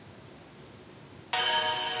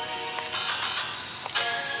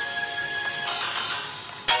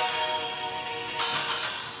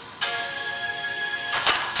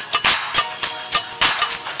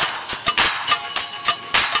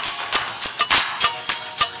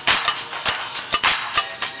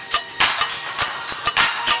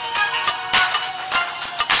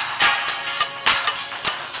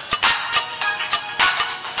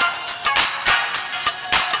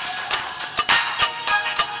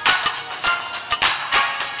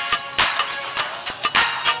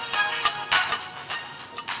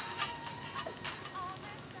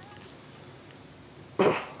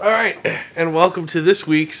All right, and welcome to this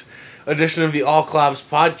week's edition of the All Clubs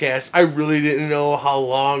podcast. I really didn't know how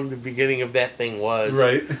long the beginning of that thing was.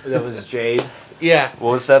 Right. That was Jade. Yeah,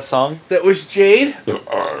 What was that song? that was Jade.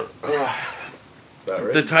 That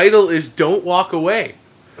right? The title is "Don't Walk Away."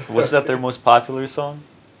 Was that their most popular song?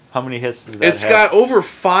 How many hits does that It's have? got over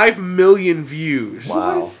 5 million views.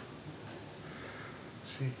 Wow.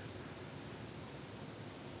 Jeez.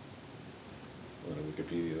 On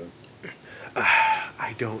Wikipedia.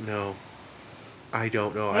 I don't know. I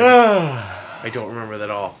don't remember that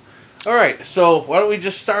all. All right, so why don't we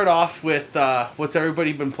just start off with what's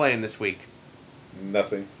everybody been playing this week?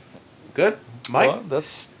 Nothing. Good, Mike. Well,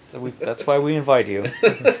 that's why we invite you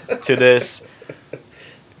to this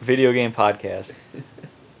video game podcast.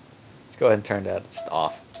 Let's go ahead and turn that just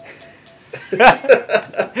off.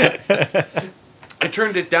 I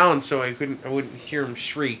turned it down so I wouldn't hear him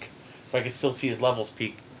shriek, but I could still see his levels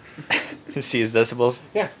peak. See his decibels.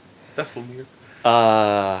 Yeah, decibel meter.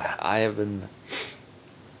 I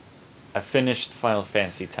finished Final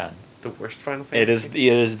Fantasy X. The worst Final Fantasy.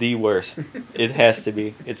 It is the worst. It has to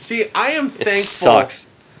be. See, I am It thankful. sucks.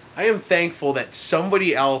 I am thankful that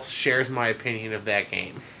somebody else shares my opinion of that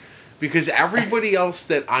game, because everybody else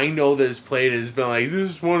that I know that has played it has been like, "This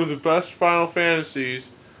is one of the best Final Fantasies."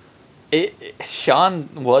 Sean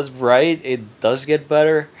was right. It does get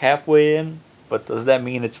better halfway in, but does that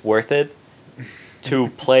mean it's worth it to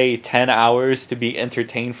play 10 hours to be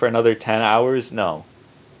entertained for another 10 hours? No,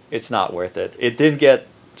 it's not worth it. It didn't get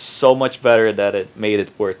so much better that it made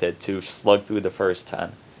it worth it to slug through the first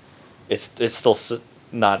 10. It's still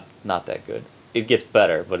not that good. It gets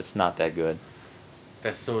better, but it's not that good.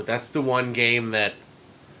 That's the one game that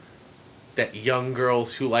young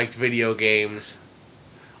girls who liked video games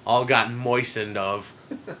all got moistened of.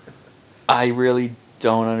 I really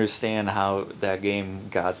don't understand how that game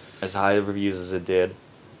got as high of reviews as it did.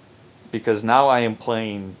 Because now I am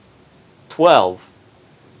playing 12,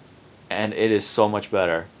 and it is so much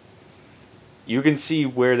better. You can see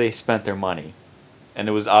where they spent their money, and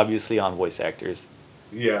it was obviously on voice actors.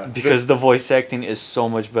 Yeah. Because the voice acting is so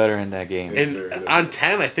much better in that game. It's And very good. on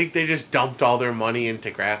 10, I think they just dumped all their money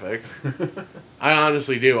into graphics. I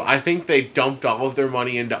honestly do. I think they dumped all of their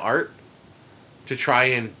money into art to try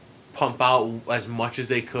and pump out as much as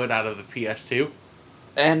they could out of the PS2.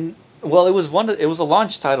 And well, it was a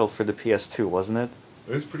launch title for the PS2, wasn't it?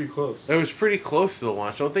 It was pretty close. It was pretty close to the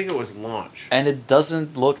launch. I don't think it was launch. And it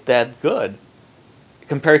doesn't look that good.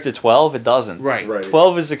 Compared to 12, it doesn't. Right.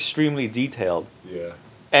 12 is extremely detailed. Yeah.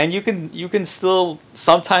 And you can still,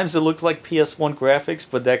 sometimes it looks like PS1 graphics,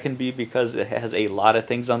 but that can be because it has a lot of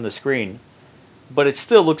things on the screen. But it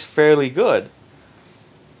still looks fairly good.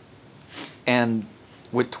 And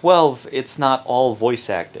with 12, it's not all voice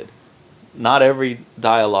acted. Not every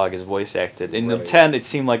dialogue is voice acted. In the Right. 10, it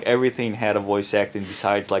seemed like everything had a voice acting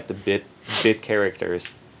besides like the bit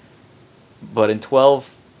characters. But in 12,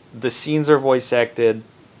 the scenes are voice acted,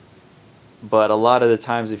 but a lot of the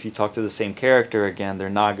times if you talk to the same character again, they're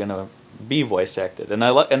not going to be voice acted. And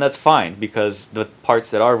and that's fine because the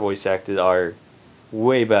parts that are voice acted are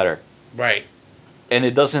way better. Right. And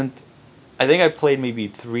it doesn't, I think I played maybe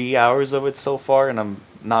 3 hours of it so far, and I'm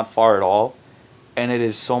not far at all. And it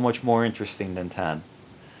is so much more interesting than 10.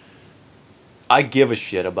 I give a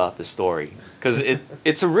shit about the story because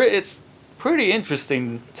it's pretty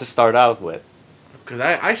interesting to start out with. Because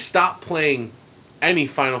I stopped playing any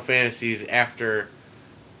Final Fantasies after...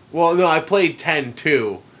 Well, no, I played 10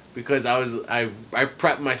 too. Because I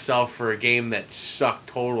prepped myself for a game that sucked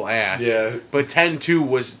total ass. Yeah. But 10-2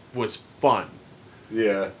 was fun.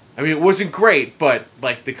 Yeah. I mean, it wasn't great, but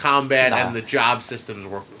like the combat Nah. and the job systems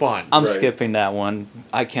were fun. I'm Right. skipping that one.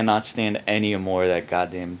 I cannot stand any more of that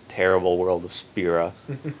goddamn terrible world of Spira.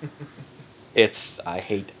 I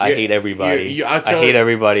hate everybody. I hate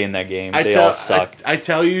everybody in that game. They all sucked. I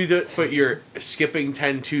tell you that, but you're skipping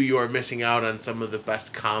 10-2, you are missing out on some of the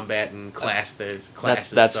best combat and classes. That's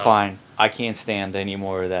stuff. fine. I can't stand any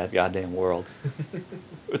more of that goddamn world.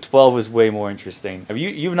 12 is way more interesting.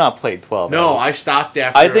 You've not played 12? No, have you? I stopped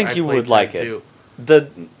after. I think you played would like 10-2.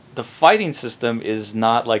 it. The fighting system is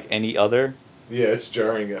not like any other. Yeah, it's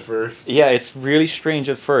jarring at first. Yeah, it's really strange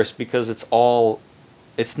at first because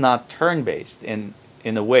it's not turn based. In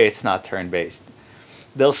a way, it's not turn based.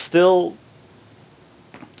 They'll still.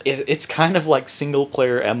 It's kind of like single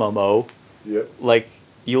player MMO. Yep. Like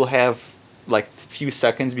you'll have like a few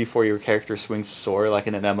seconds before your character swings a sword, like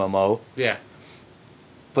in an MMO. Yeah.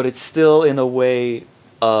 But it's still in a way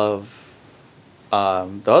of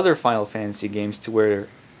the other Final Fantasy games to where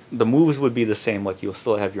the moves would be the same. Like you'll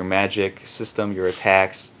still have your magic system, your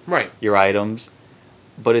attacks, Right. your items,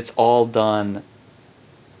 but it's all done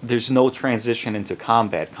there's no transition into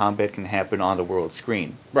combat. Combat can happen on the world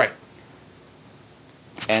screen. Right.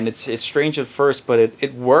 And it's strange at first, but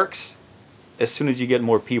it works as soon as you get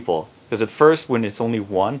more people. Because at first, when it's only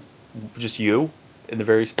one, just you, in the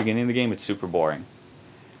very beginning of the game, it's super boring.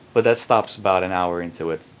 But that stops about an hour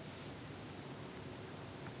into it.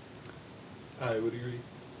 I would agree.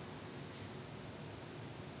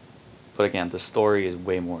 But again, the story is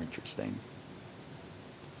way more interesting.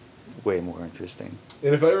 Way more interesting.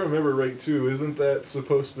 And if I remember right, too, isn't that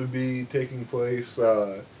supposed to be taking place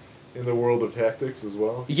in the world of tactics as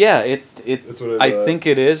well? Yeah, That's what I think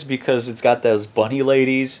it is because it's got those bunny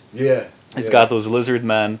ladies. Yeah. It's got those lizard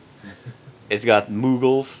men. It's got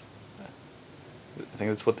Moogles. I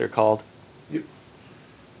think that's what they're called. Yep.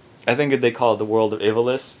 I think they call it the world of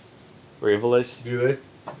Ivalice. Or Ivalice. Do they?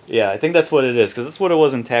 Yeah, I think that's what it is, because that's what it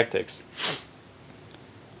was in Tactics.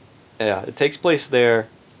 Yeah, it takes place there.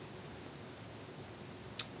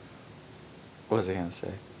 What was I going to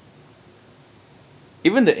say?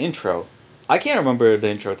 Even the intro. I can't remember the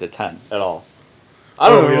intro to 10 at all. I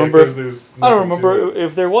don't remember. I don't remember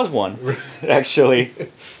if there was one. Actually,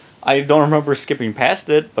 I don't remember skipping past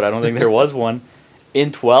it, but I don't think there was one.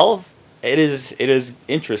 In 12, it is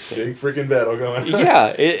interesting. Big freaking battle going on.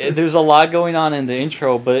 Yeah, there's a lot going on in the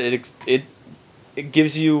intro, but it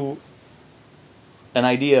gives you an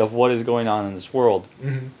idea of what is going on in this world.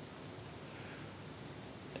 Mm-hmm.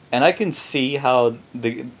 And I can see how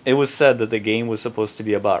it was said that the game was supposed to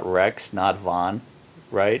be about Rex, not Vaughn,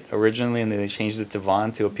 right? Originally, and then they changed it to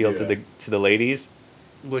Vaughn to appeal to the ladies.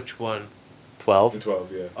 Which one? 12.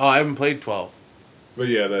 12, yeah. Oh, I haven't played 12. But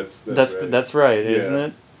yeah, that's right. That's right, Yeah. isn't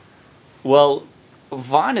it? Well,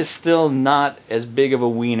 Vaughn is still not as big of a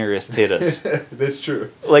wiener as Titus. That's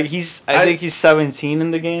true. Like I think he's 17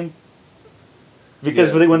 in the game.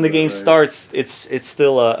 Because Yeah, when the game right. starts, it's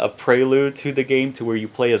still a prelude to the game to where you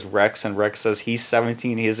play as Rex, and Rex says he's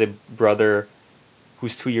 17. He has a brother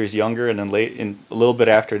who's 2 years younger, and then a little bit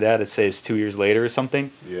after that, it says 2 years later or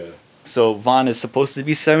something. Yeah. So Vaughn is supposed to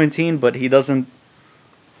be 17, but he doesn't.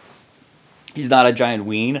 He's not a giant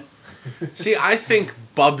ween. See, I think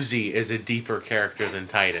Bubsy is a deeper character than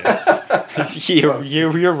Titus.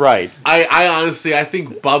 You're right. I honestly, I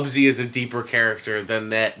think Bubsy is a deeper character than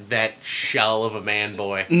that shell of a man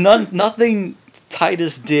boy. Nothing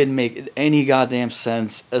Titus did make any goddamn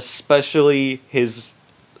sense, especially his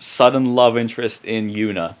sudden love interest in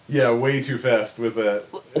Yuna. Yeah, way too fast with that.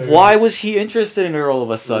 Why was he interested in her all of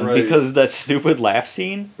a sudden? Right. Because that stupid laugh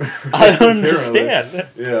scene? I don't understand.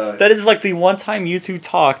 Yeah. That is like the one time you two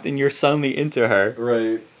talked and you're suddenly into her.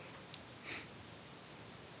 Right.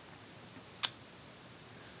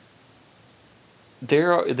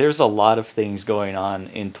 There's a lot of things going on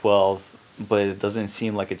in 12, but it doesn't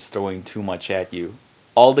seem like it's throwing too much at you.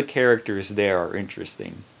 All the characters there are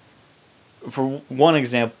interesting. For one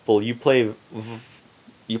example, you play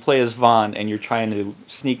as Vaughn and you're trying to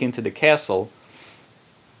sneak into the castle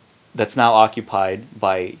that's now occupied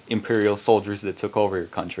by Imperial soldiers that took over your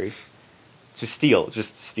country to steal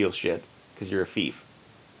shit because you're a thief.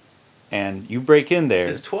 And you break in there.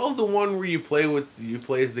 Is 12 the one where you play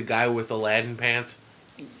as the guy with Aladdin pants?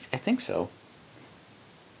 I think so.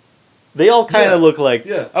 They all kind of look like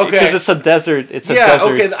Yeah. Okay. because it's a desert. It's a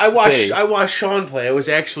desert. Okay. city. I watched Sean play. It was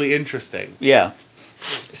actually interesting. Yeah.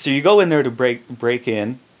 So you go in there to break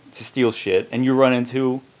in to steal shit, and you run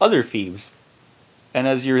into other thieves. And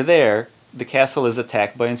as you're there, the castle is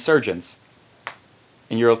attacked by insurgents.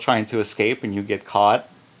 And you're all trying to escape, and you get caught,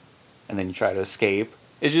 and then you try to escape.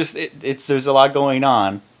 It's just it's there's a lot going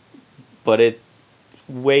on, but it's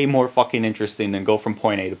way more fucking interesting than go from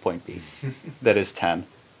point A to point B. That is 10.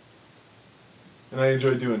 And I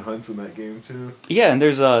enjoy doing hunts in that game too. Yeah, and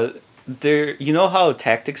you know how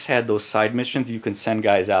Tactics had those side missions you can send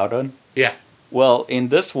guys out on? Yeah. Well, in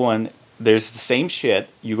this one, there's the same shit.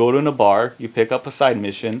 You go to a bar, you pick up a side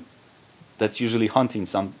mission. That's usually hunting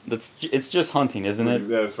it's just hunting, isn't it?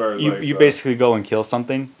 Yeah, as far as You basically go and kill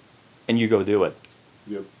something, and you go do it.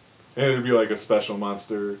 Yep. And it'd be like a special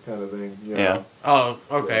monster kind of thing. You know? Yeah. Oh,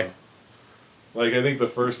 okay. Like I think the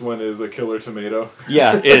first one is a killer tomato.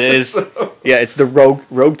 Yeah, it is. Yeah, it's the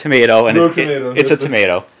rogue tomato, and Rogue tomato. it's a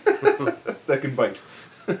tomato. That can bite.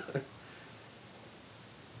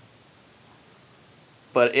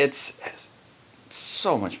 But it's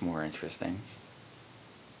so much more interesting.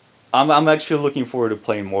 I'm actually looking forward to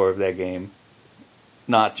playing more of that game.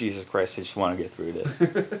 Not Jesus Christ, I just want to get through this.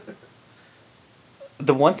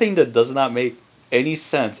 The one thing that does not make any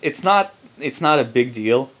sense, it's not a big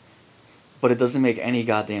deal, but it doesn't make any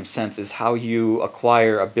goddamn sense, is how you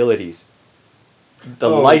acquire abilities. the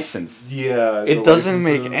license. Yeah. It the doesn't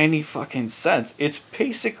make licenses. any fucking sense. It's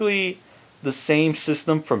basically the same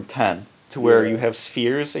system from 10 to where Yeah. you have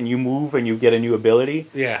spheres and you move and you get a new ability.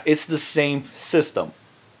 Yeah. It's the same system.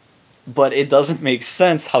 But it doesn't make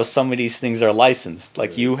sense how some of these things are licensed.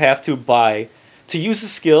 Like Right. you have to buy to use a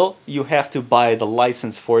skill, you have to buy the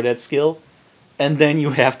license for that skill, and then you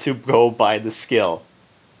have to go buy the skill.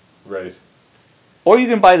 Right. Or you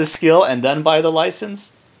can buy the skill and then buy the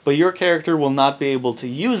license, but your character will not be able to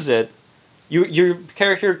use it. Your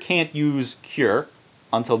character can't use Cure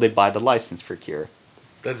until they buy the license for Cure.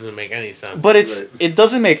 That doesn't make any sense. But Right. it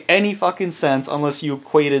doesn't make any fucking sense unless you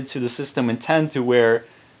equate it to the system in 10 to where,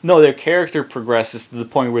 no, their character progresses to the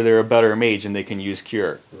point where they're a better mage and they can use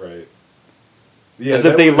Cure. Right. Yeah, As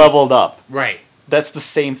if that they was- leveled up. Right. That's the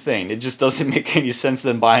same thing. It just doesn't make any sense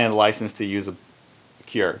than buying a license to use a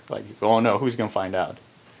Cure. Like, oh no, who's going to find out?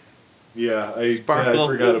 Yeah, I Sparkle.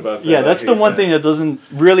 forgot about that. Yeah, that's I the hate one that. thing that doesn't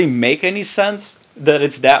really make any sense, that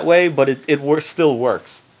it's that way, but it still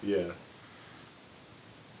works. Yeah.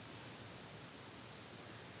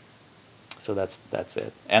 So that's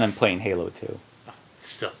it. And I'm playing Halo 2.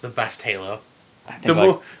 Still the best Halo. I think The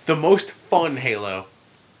like, the most fun Halo.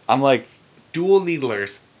 I'm like Dual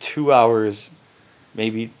needlers. 2 hours,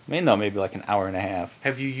 maybe like an hour and a half.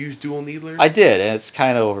 Have you used dual needlers? I did, and it's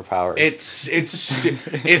kind of overpowered. It's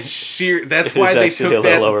sheer. That's It why is they actually took a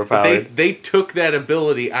that. little overpowered. They took that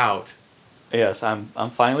ability out. Yes, I'm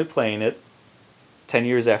finally playing it. 10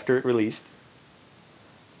 years after it released,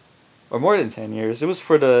 or more than 10 years. It was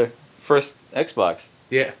for the first Xbox.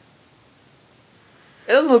 Yeah.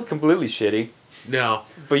 It doesn't look completely shitty. No.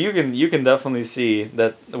 But you can definitely see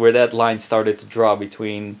that where that line started to draw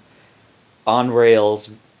between on rails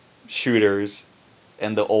shooters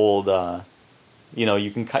and the old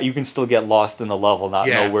you can still get lost in the level, not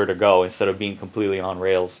Yeah. know where to go instead of being completely on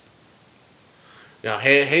rails. Now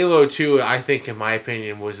Halo 2, I think, in my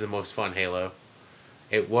opinion, was the most fun Halo.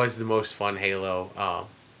 It was the most fun Halo.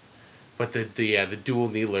 But the dual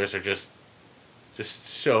needlers are just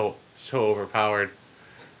so overpowered.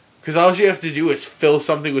 Because all you have to do is fill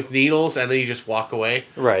something with needles, and then you just walk away.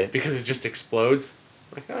 Right. Because it just explodes.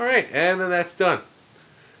 Like, all right, and then that's done.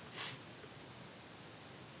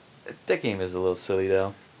 That game is a little silly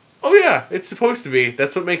though. Oh yeah, it's supposed to be.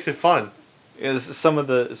 That's what makes it fun. Some of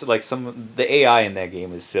the AI in that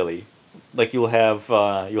game is silly. Like you'll have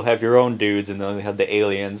your own dudes, and then you have the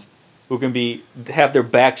aliens who can have their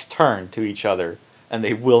backs turned to each other, and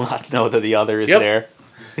they will not know that the other is Yep. there.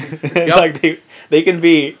 Yep. Like they can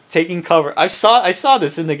be taking cover. I saw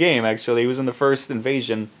this in the game actually. It was in the first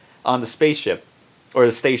invasion on the spaceship or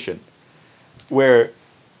the station, where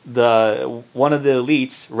one of the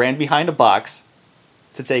elites ran behind a box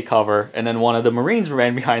to take cover, and then one of the Marines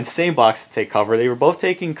ran behind the same box to take cover. They were both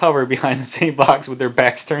taking cover behind the same box with their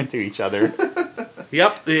backs turned to each other.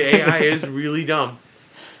 Yep, the AI is really dumb.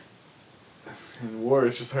 In war,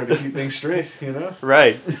 it's just hard to keep things straight, you know?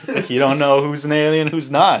 Right. You don't know who's an alien, who's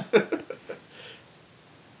not.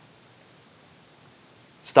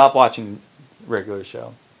 Stop watching regular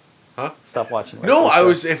show. Huh? Stop watching regular No, I show.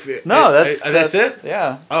 was if No, that's it.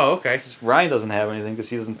 Yeah. Oh, okay. Ryan doesn't have anything because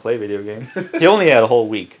he doesn't play video games. He only had a whole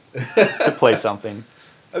week to play something.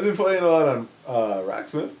 I've been playing a lot on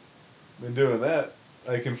Rocksmith. Been doing that.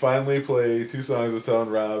 I can finally play 2 songs I was telling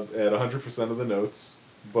Rob at 100% of the notes,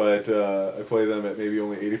 but I play them at maybe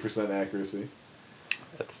only 80% accuracy.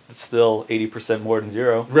 That's still 80% more than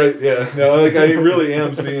 0. Right, yeah. No, like I really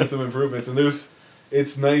am seeing some improvements, and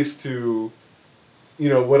it's nice to,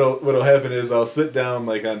 what'll happen is I'll sit down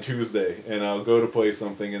like on Tuesday and I'll go to play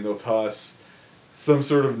something and they'll toss some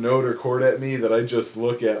sort of note or chord at me that I just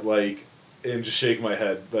look at like and just shake my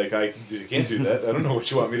head like you can't do that. I don't know what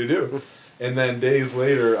you want me to do. And then days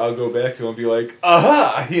later I'll go back to it and be like,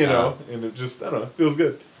 aha, and it just, I don't know, it feels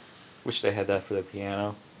good. Wish they had that for the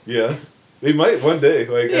piano. Yeah. They might one day.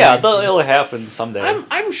 Like Yeah, it'll happen someday.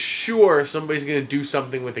 I'm sure somebody's gonna do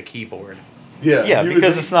something with a keyboard. Yeah. Yeah, you would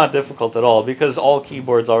because think- it's not difficult at all. Because all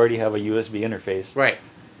keyboards already have a USB interface. Right.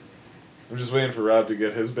 I'm just waiting for Rob to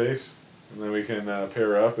get his bass, and then we can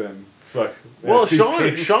pair up and suck. Well, at these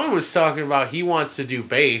games. Sean was talking about he wants to do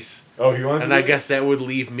bass, Oh, he wants and to I do guess that would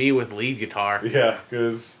leave me with lead guitar. it? Yeah,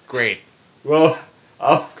 because, Great. well,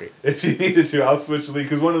 Great. if you needed to, I'll switch lead.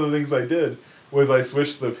 Because one of the things I did was I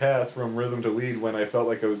switched the path from rhythm to lead when I felt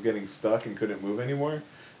like I was getting stuck and couldn't move anymore.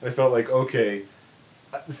 And I felt like, okay,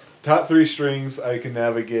 top 3 strings I can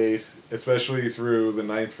navigate, especially through the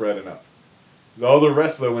 9th fret and up. All the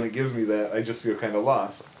rest, though, when it gives me that, I just feel kind of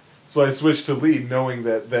lost. So I switched to lead, knowing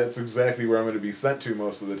that that's exactly where I'm going to be sent to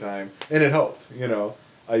most of the time, and it helped.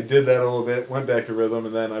 I did that a little bit, went back to rhythm,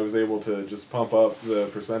 and then I was able to just pump up the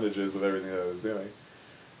percentages of everything that I was doing.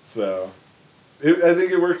 So, I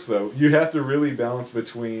think it works though. You have to really balance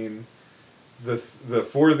between the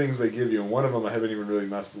four things they give you, and one of them I haven't even really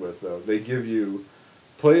messed with though. They give you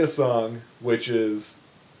play a song, which is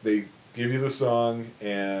they give you the song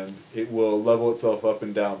and it will level itself up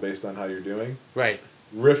and down based on how you're doing. Right.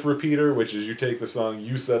 Riff repeater, which is you take the song,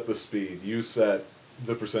 you set the speed, you set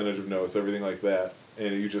the percentage of notes, everything like that,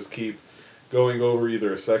 and you just keep going over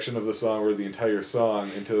either a section of the song or the entire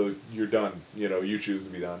song until you're done. You choose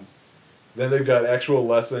to be done. Then they've got actual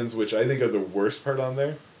lessons, which I think are the worst part on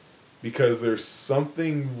there, because there's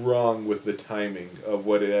something wrong with the timing of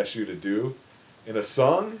what it asks you to do. In a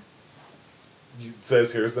song, it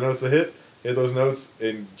says, here's the notes to hit those notes,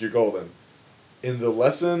 and you're golden. In the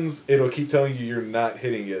lessons, it'll keep telling you you're not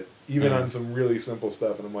hitting it, even on some really simple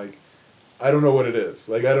stuff, and I'm like, I don't know what it is.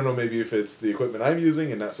 Like, I don't know, maybe if it's the equipment I'm using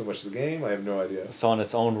and not so much the game, I have no idea. So on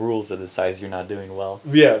its own rules, it decides you're not doing well.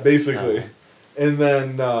 Yeah, basically. And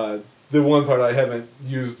then the one part I haven't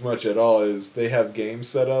used much at all is they have games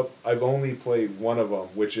set up. I've only played one of them,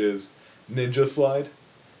 which is Ninja Slide.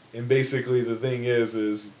 And basically the thing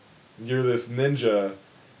is you're this ninja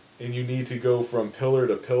and you need to go from pillar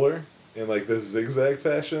to pillar in like this zigzag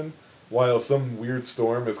fashion while some weird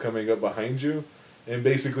storm is coming up behind you. And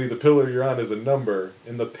basically the pillar you're on is a number,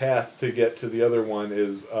 and the path to get to the other one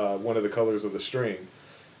is one of the colors of the string.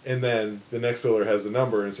 And then the next pillar has a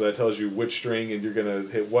number, and so that tells you which string, and you're going to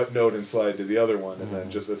hit what note and slide to the other one, and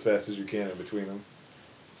then just as fast as you can in between them.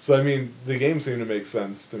 So, I mean, the game seemed to make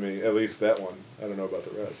sense to me, at least that one. I don't know about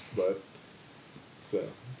the rest, but... So,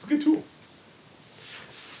 it's a good tool.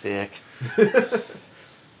 Sick.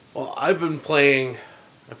 Well, I've been playing...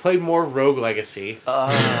 I played more Rogue Legacy. Oh,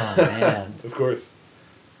 man. Of course.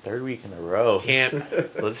 Third week in a row. Can't...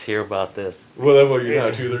 Let's hear about this. What level are you now,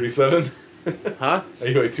 237? Huh? Are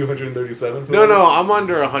you like 237? No, I'm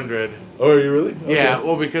under 100. Oh, are you really? Okay. Yeah,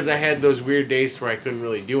 well, because I had those weird days where I couldn't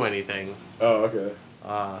really do anything. Oh, okay.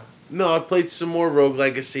 No, I played some more Rogue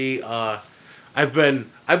Legacy. I've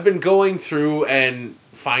been going through and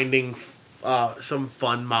finding some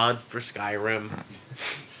fun mods for Skyrim,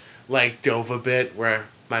 like Dovabit, where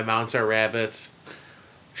my mounts are rabbits,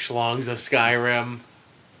 Schlongs of Skyrim,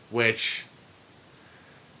 which,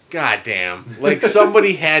 goddamn, like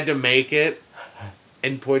somebody had to make it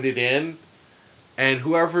and put it in, and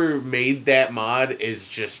whoever made that mod is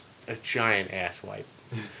just a giant asswipe.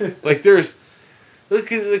 Like there's.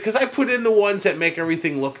 Because I put in the ones that make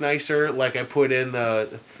everything look nicer. Like I put in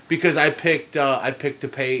because I picked to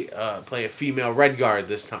play a female Redguard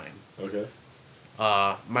this time. Okay.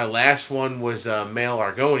 My last one was a male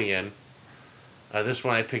Argonian. This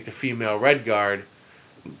one I picked a female Redguard,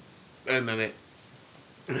 and then it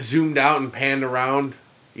zoomed out and panned around.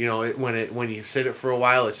 When you sit it for a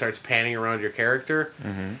while, it starts panning around your character.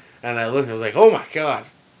 Mm-hmm. And I looked and I was like, oh my god,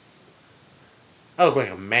 I look like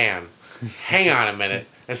a man. Hang on a minute.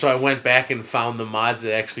 And so I went back and found the mods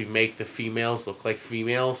that actually make the females look like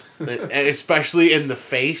females, especially in the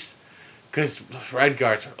face, because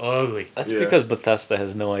Redguards are ugly. That's because Bethesda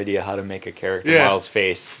has no idea how to make a character model's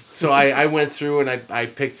face. So I went through and I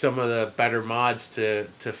picked some of the better mods to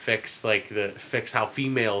fix fix how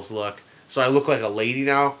females look. So I look like a lady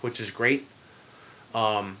now, which is great.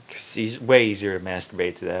 It's way easier to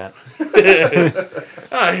masturbate to that.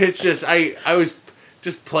 It's just I was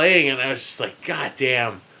just playing and I was just like, God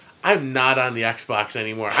damn, I'm not on the Xbox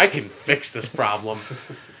anymore. I can fix this problem.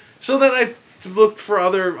 So then I looked for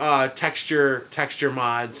other texture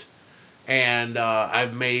mods, and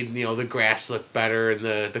I've made the grass look better and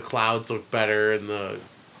the clouds look better and the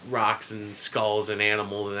rocks and skulls and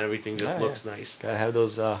animals and everything just looks nice. Gotta have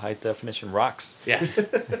those high definition rocks. Yes.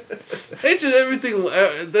 It's just everything.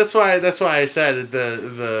 That's why I said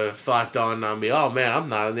the thought dawned on me. Oh man, I'm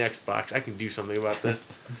not on the Xbox. I can do something about this.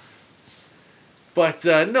 But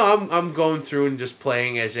no, I'm going through and just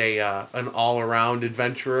playing as an all around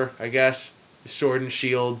adventurer. I guess sword and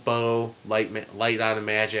shield, bow, light out of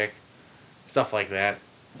magic, stuff like that.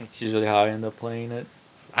 That's usually how I end up playing it.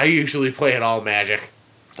 I usually play it all magic.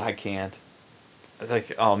 I can't.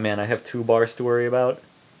 Like, oh man, I have 2 bars to worry about.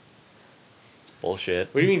 It's bullshit.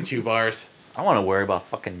 What do you mean 2 bars? I want to worry about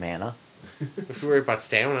fucking mana. If you worry about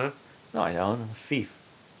stamina. No, I don't. I'm a thief.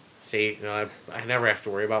 See, I never have to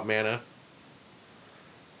worry about mana.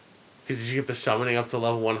 Because you get the summoning up to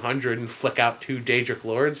level 100 and flick out 2 Daedric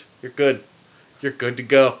Lords, you're good. You're good to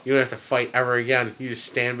go. You don't have to fight ever again. You just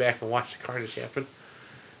stand back and watch the carnage happen.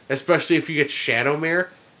 Especially if you get Shadowmare.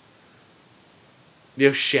 You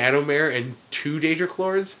have Shadowmare and 2 Daedric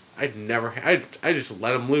Lords. I just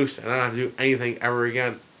let them loose and I don't have to do anything ever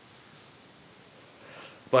again.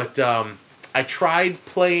 But I tried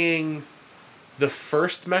playing the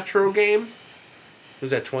first Metro game. It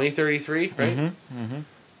was at 2033, right? Mm-hmm. Mm-hmm.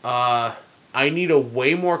 I need a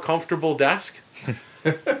way more comfortable desk.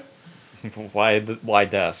 Why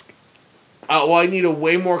desk? Well, I need a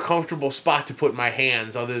way more comfortable spot to put my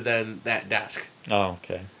hands other than that desk. Oh,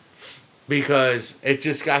 okay. Because it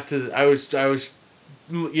just got to I was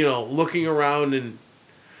looking around and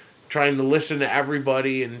trying to listen to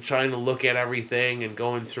everybody and trying to look at everything and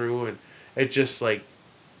going through, and it just like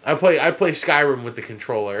I play Skyrim with the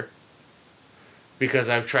controller because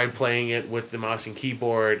I've tried playing it with the mouse and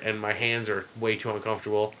keyboard and my hands are way too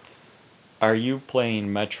uncomfortable. Are you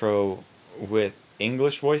playing Metro with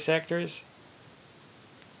English voice actors?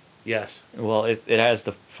 Yes. Well, it has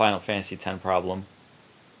the Final Fantasy X problem.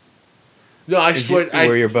 No,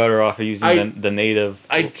 Where you're better off using the native voice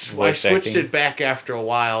I switched acting. it back after a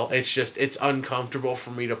while. It's uncomfortable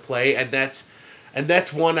for me to play, and that's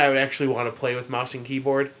one I would actually want to play with mouse and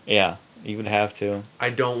keyboard. Yeah, you would have to. I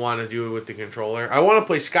don't want to do it with the controller. I want to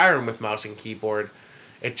play Skyrim with mouse and keyboard.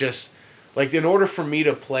 It just like in order for me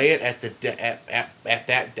to play it at at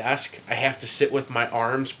that desk, I have to sit with my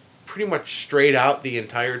arms pretty much straight out the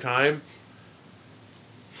entire time.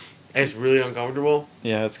 It's really uncomfortable.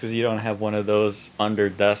 Yeah, it's because you don't have one of those under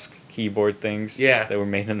desk keyboard things. Yeah. That were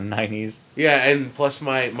made in the 90s. Yeah, and plus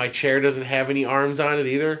my chair doesn't have any arms on it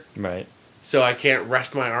either. Right. So I can't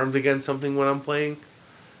rest my arms against something when I'm playing.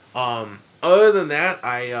 Other than that,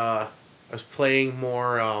 I was playing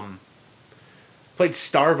more. Played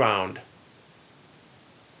Starbound,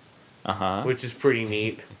 which is pretty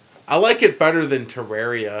neat. I like it better than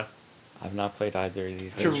Terraria. I've not played either of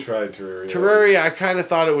these. I've tried Terraria. Terraria, I kind of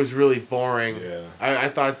thought it was really boring. Yeah. I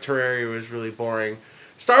thought Terraria was really boring.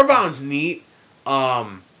 Starbound's neat.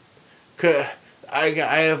 I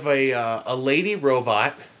have a lady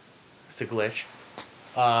robot. It's a glitch.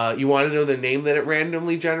 You want to know the name that it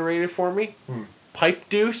randomly generated for me? Pipe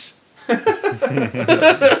Deuce.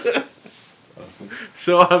 Awesome.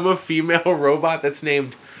 So I'm a female robot that's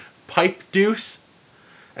named Pipe Deuce,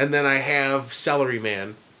 and then I have Celery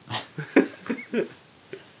Man.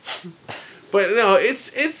 But no,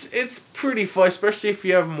 it's pretty fun, especially if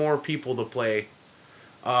you have more people to play.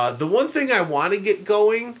 The one thing I want to get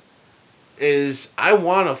going is I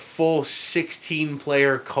want a full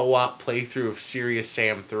 16-player co-op playthrough of Serious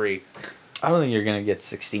Sam 3. I don't think you're gonna get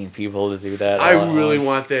 16 people to do that. I really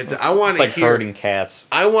want that. I want it's to like hear herding cats.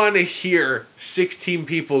 I want to hear 16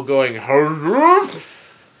 people going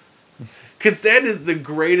because that is the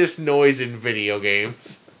greatest noise in video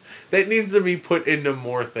games. That needs to be put into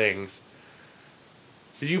more things.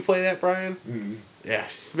 Did you play that, Brian? Mm-hmm.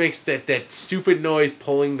 Yes, makes that stupid noise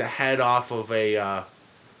pulling the head off of a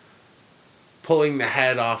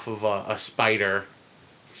spider.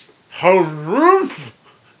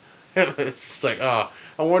 It's like, oh,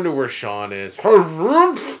 I wonder where Sean is.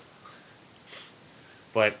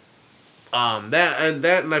 But and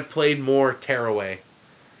I played more Tearaway,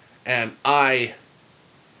 and I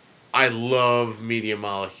love Media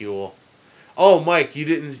Molecule. Oh, Mike, you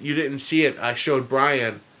didn't see it. I showed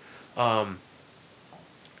Brian.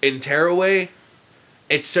 In Tearaway,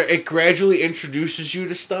 it gradually introduces you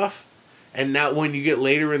to stuff, and now when you get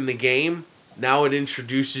later in the game, now it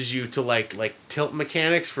introduces you to like tilt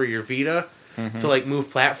mechanics for your Vita to like move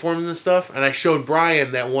platforms and stuff. And I showed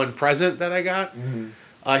Brian that one present that I got. Mm-hmm.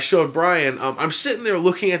 I showed Brian. I'm sitting there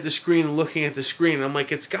looking at the screen and looking at the screen. And I'm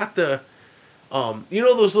like, it's got the,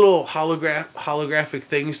 those little holographic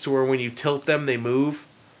things to where when you tilt them, they move.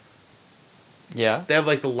 Yeah. They have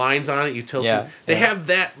like the lines on it. You tilt Yeah, them. They yeah. have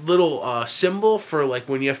that little symbol for like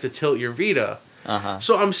when you have to tilt your Vita.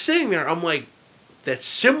 So I'm sitting there. I'm like, that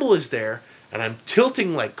symbol is there, and I'm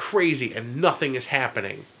tilting like crazy, and nothing is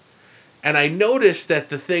happening. And I noticed that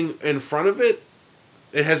the thing in front of it,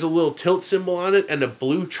 it has a little tilt symbol on it and a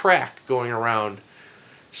blue track going around.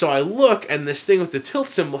 So I look, and this thing with the tilt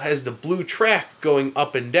symbol has the blue track going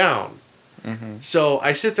up and down. So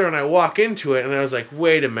I sit there and I walk into it, and I was like,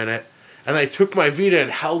 wait a minute. And I took my Vita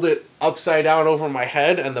and held it upside down over my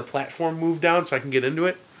head, and the platform moved down so I can get into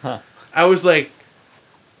it. I was like,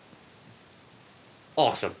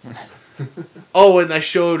 awesome. Oh, and I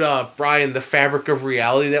showed Brian the fabric of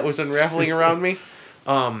reality that was unraveling around me.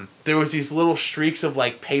 There was these little streaks of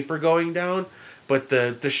like paper going down, but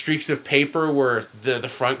the streaks of paper were the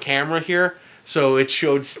front camera here, so it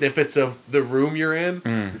showed snippets of the room you're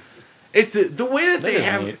in. It's the way that they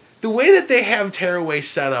have neat. the way that they have Tearaway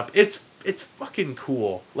set up. It's fucking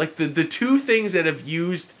cool. Like the two things that have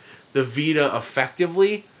used the Vita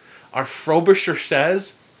effectively are Frobisher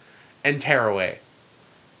Says, and Tearaway.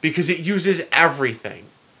 Because it uses everything.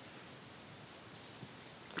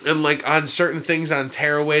 And like on certain things on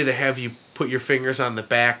Tearaway, they have you put your fingers on the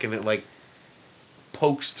back and it like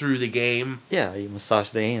pokes through the game. Yeah, you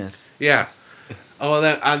massage the anus. Yeah. Oh,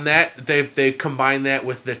 they combine that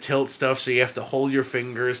with the tilt stuff, so you have to hold your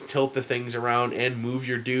fingers, tilt the things around, and move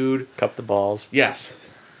your dude. Cup the balls. Yes.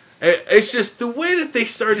 It's just the way that they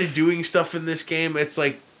started doing stuff in this game. It's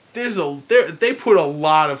like they put a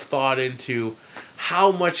lot of thought into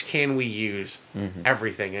how much can we use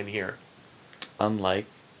everything in here. Unlike.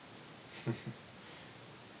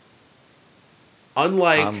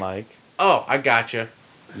 Oh, I gotcha.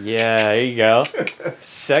 Yeah, there you go.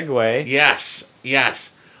 Segue.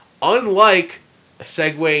 Yes. Unlike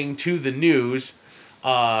segueing to the news,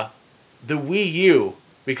 the Wii U,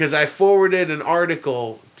 because I forwarded an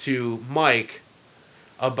article to Mike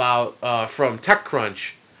about from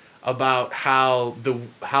TechCrunch about how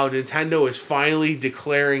Nintendo is finally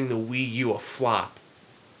declaring the Wii U a flop.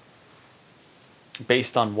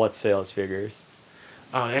 Based on what sales figures?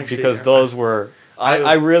 Actually, Because those were...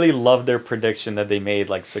 I really love their prediction that they made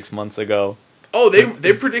like 6 months ago. Oh,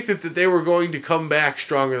 they predicted that they were going to come back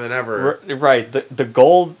stronger than ever. Right.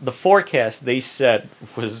 The forecast they set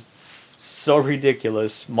was so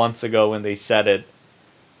ridiculous months ago when they said it.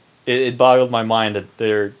 It boggled my mind that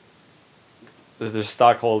their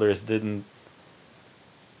stockholders didn't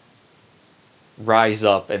rise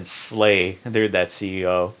up and slay that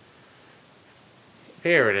CEO.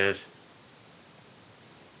 Here it is.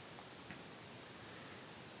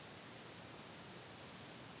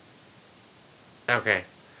 Okay.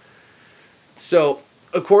 So,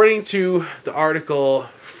 according to the article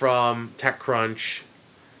from TechCrunch,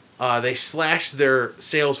 they slashed their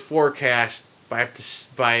sales forecast by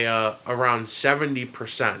around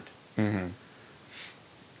 70%. Mm-hmm.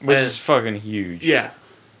 Which is fucking huge. Yeah.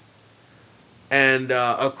 And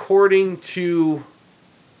according to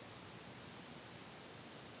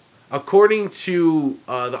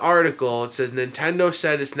the article, it says Nintendo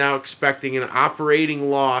said it's now expecting an operating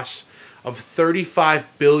loss of 35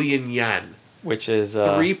 billion yen, which is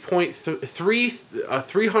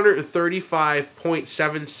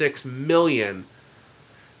 335.76 million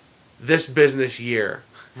this business year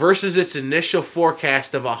versus its initial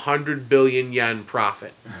forecast of 100 billion yen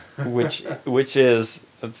profit. which is,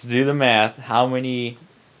 let's do the math, how many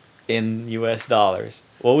in US dollars?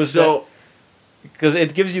 What was that? Because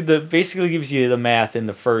it basically gives you the math in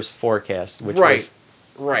the first forecast, which was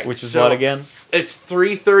which is what again? It's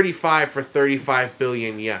 335 for 35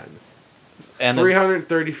 billion yen. And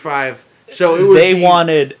 335. So it they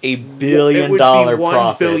wanted $1 billion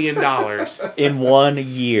profit. $1 billion in 1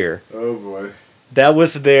 year. Oh boy. That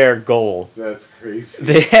was their goal. That's crazy.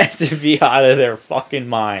 They had to be out of their fucking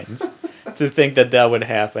minds to think that would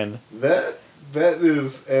happen. That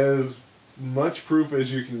is as much proof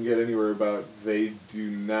as you can get anywhere about they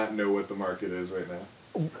do not know what the market is right now.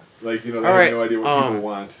 Like, they have no idea what people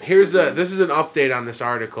want. This is an update on this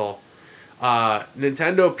article.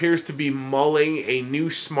 Nintendo appears to be mulling a new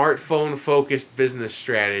smartphone-focused business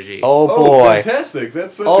strategy. Oh boy. Fantastic.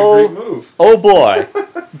 That's such a great move. Oh boy.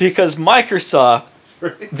 Because Microsoft,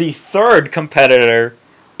 the third competitor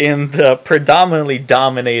in the predominantly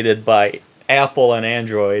dominated by Apple and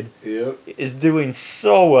Android, is doing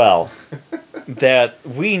so well that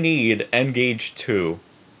we need N-Gage 2.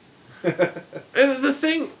 And the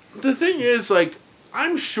thing is, like,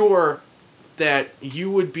 I'm sure that you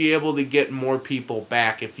would be able to get more people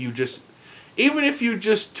back if you just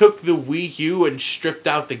took the Wii U and stripped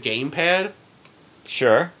out the gamepad.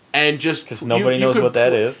 Sure. And just... Because nobody knows what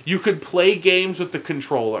that is. You could play games with the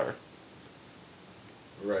controller.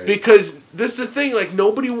 Right. Because this is the thing, like,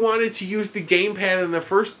 nobody wanted to use the gamepad in the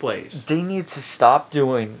first place. They need to stop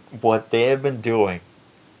doing what they have been doing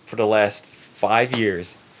for the last 5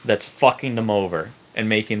 years that's fucking them over and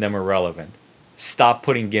making them irrelevant. Stop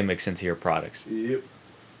putting gimmicks into your products. Yep.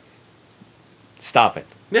 Stop it.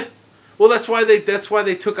 Yeah. Well, that's why they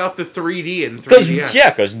took out the 3D and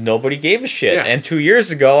 3DS. Because nobody gave a shit. Yeah. And 2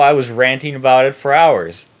 years ago, I was ranting about it for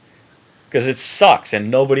hours. Because it sucks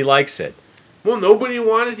and nobody likes it. Well, nobody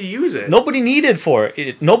wanted to use it. Nobody needed for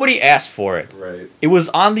it. Nobody asked for it. Right. It was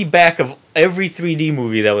on the back of every 3D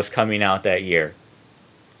movie that was coming out that year.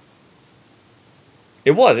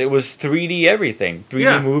 It was 3D everything.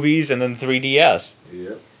 3D movies and then 3DS.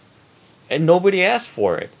 Yep. And nobody asked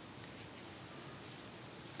for it.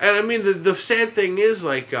 And I mean, the sad thing is,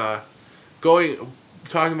 like, talking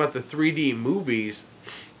about the 3D movies,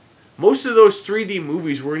 most of those 3D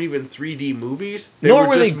movies weren't even 3D movies. Nor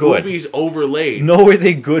were they good. Movies overlaid. Nor were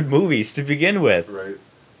they good movies to begin with. Right.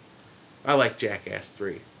 I like Jackass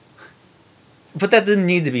 3. But that didn't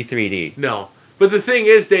need to be 3D. No, but the thing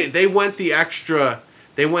is, they went the extra.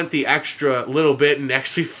 They went the extra little bit and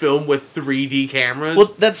actually filmed with 3D cameras.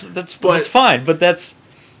 Well, that's fine, but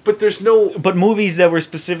But there's no but movies that were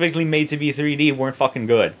specifically made to be 3D weren't fucking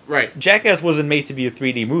good. right. Jackass wasn't made to be a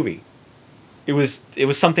 3D movie. It was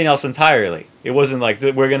something else entirely. It wasn't like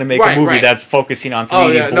we're gonna make a movie that's focusing on 3D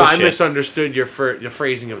Oh yeah, bullshit. no, I misunderstood your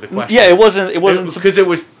phrasing of the question. Yeah, it wasn't because it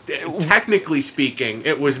was technically speaking,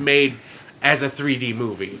 it was made as a 3D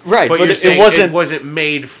movie. Right, but you're it saying wasn't- it wasn't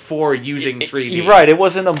made for using 3D. You're right. It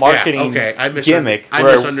wasn't a marketing gimmick. I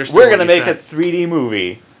where misunderstood we're what gonna you make said. a 3D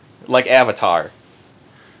movie like Avatar.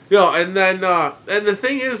 And then and the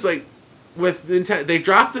thing is, like, with Nintendo, they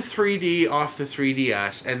dropped the 3D off the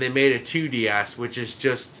 3DS and they made a 2DS, which is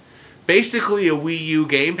just basically a Wii U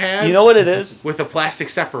gamepad. You know what it is? With a plastic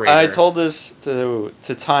separator. I told this to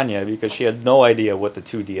Tanya because she had no idea what the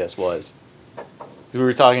 2DS was. We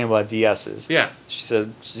were talking about DSs. Yeah. She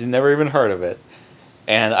said she's never even heard of it.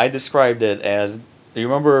 And I described it as, you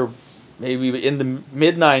remember maybe in the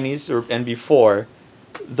mid-90s and before,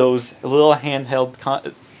 those little handheld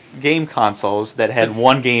game consoles that had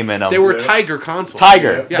one game in them. They were Tiger consoles.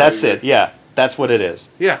 Tiger, Yeah. that's it, yeah. That's what it is.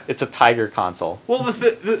 Yeah. It's a Tiger console. Well, the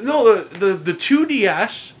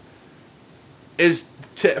 2DS is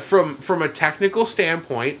from a technical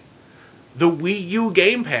standpoint, the Wii U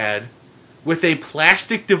gamepad with a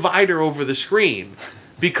plastic divider over the screen,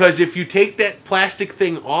 because if you take that plastic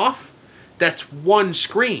thing off, that's one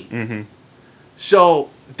screen. Mm-hmm. So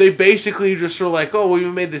they basically just were like, "Oh, we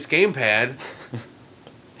made this gamepad."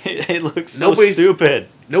 It looks so stupid.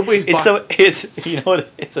 Nobody's. It's you know what?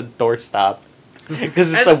 It's a doorstop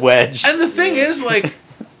because it's a wedge. And the thing is, like,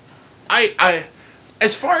 I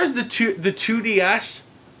as far as the 2DS,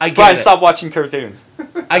 I get Brian, it. stop watching cartoons.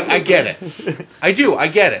 I get it. I do. I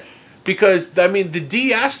get it. Because I mean, the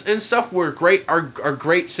DS and stuff were great. Are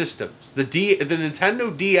great systems. The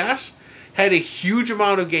Nintendo DS had a huge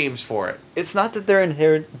amount of games for it. It's not that they're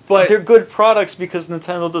inherent, But they're good products because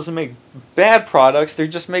Nintendo doesn't make bad products. They're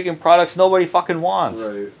just making products nobody fucking wants.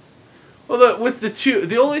 Right. Well,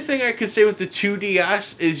 the only thing I could say with the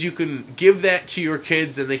 2DS is you can give that to your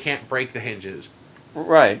kids and they can't break the hinges.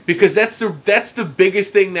 Right. Because that's the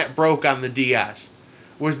biggest thing that broke on the DS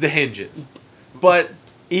was the hinges. But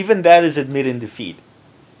even that is admitting defeat.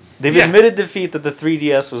 They've admitted defeat that the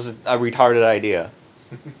 3DS was a retarded idea.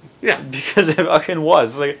 Yeah. Because it fucking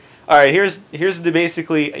was. Like, all right, here's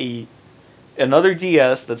basically another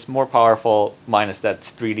DS that's more powerful minus that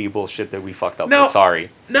 3D bullshit that we fucked up with.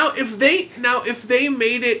 Sorry. Now if they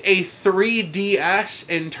made it a 3DS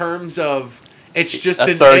in terms of it's just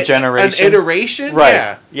a third generation, an iteration,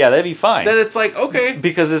 right? Yeah, that'd be fine. Then it's like, okay,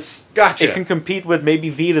 because it's gotcha. It can compete with maybe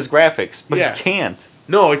Vita's graphics, but it can't.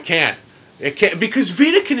 No, it can't. It can't because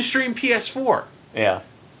Vita can stream PS4. Yeah.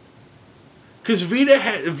 Because Vita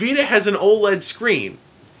has an OLED screen.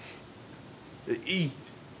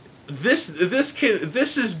 This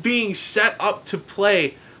is being set up to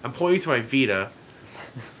play. I'm pointing to my Vita.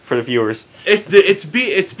 For the viewers,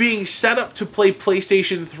 it's being set up to play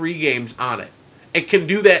PlayStation 3 games on it. It can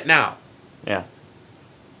do that now. Yeah.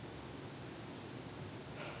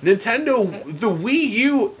 Nintendo, the Wii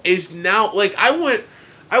U is now like I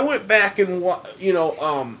went back and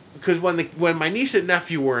because when my niece and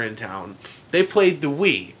nephew were in town, they played the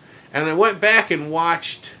Wii, and I went back and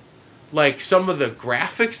watched like some of the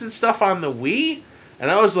graphics and stuff on the Wii,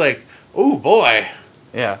 and I was like, oh boy.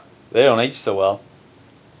 Yeah, they don't age so well.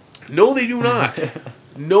 No, they do not.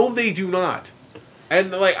 No, they do not.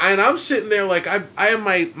 And I'm sitting there like I have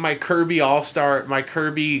my Kirby All-Star, my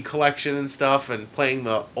Kirby collection and stuff, and playing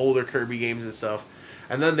the older Kirby games and stuff.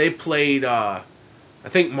 And then they played I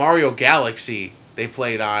think Mario Galaxy. They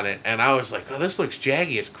played on it, and I was like, oh, this looks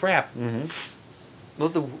jaggy as crap. Mm-hmm. Well,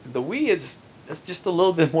 the Wii is just a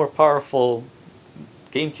little bit more powerful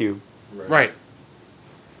GameCube. Right.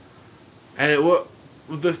 And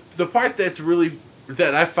the part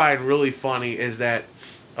that I find really funny is that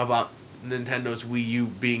about Nintendo's Wii U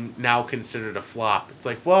being now considered a flop. It's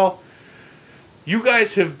like, well, you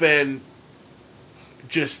guys have been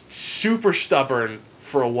just super stubborn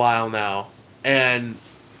for a while now, and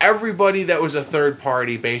everybody that was a third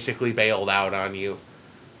party basically bailed out on you.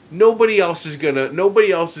 Nobody else is gonna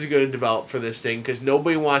develop for this thing because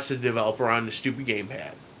nobody wants to develop around the stupid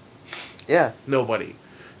gamepad. Yeah. Nobody.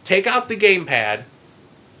 Take out the gamepad,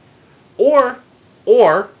 or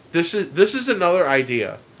this is another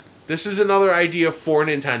idea. This is another idea for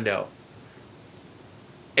Nintendo.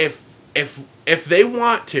 If they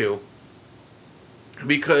want to,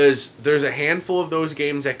 because there's a handful of those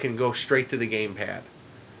games that can go straight to the gamepad.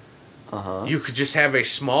 Uh-huh. You could just have a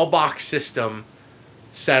small box system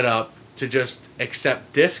set up to just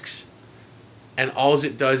accept discs, and all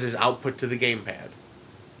it does is output to the gamepad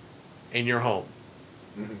in your home.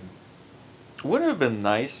 Would it have been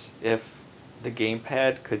nice if the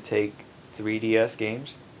gamepad could take 3DS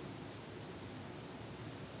games?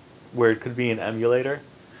 Where it could be an emulator,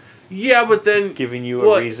 Yeah, but then giving you a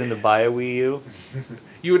well, reason to buy a Wii U?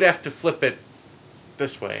 you would have to flip it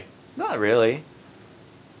this way. Not really.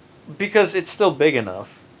 Because it's still big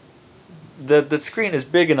enough. The screen is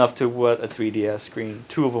big enough to what a 3DS screen,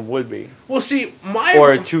 two of them would be. Well, see,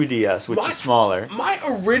 Or a 2DS, which my- is smaller. My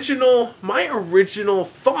original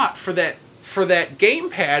thought for that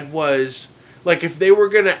gamepad was like if they were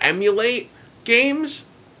gonna emulate games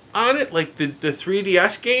on it, like the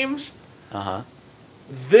 3DS games, Uh-huh.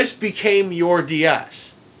 this became your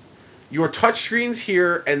DS. Your touchscreen's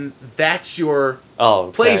here, and that's your Oh,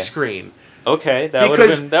 okay. play screen. Okay, that would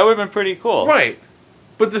Because- have been pretty cool. Right.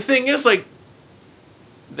 But the thing is, like,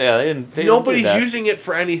 Yeah, they didn't do nobody's that. using it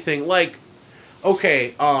for anything. Like,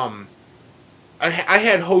 okay, I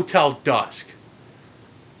had Hotel Dusk.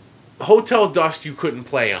 Hotel Dusk, you couldn't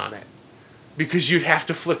play on it because you'd have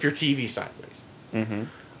to flip your TV sideways.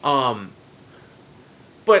 Mm-hmm.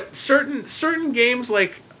 But certain games,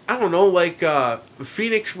 like I don't know, like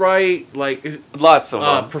Phoenix Wright, like Lots of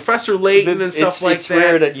them. Professor Layton and stuff like it's that. It's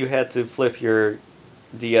rare that you had to flip your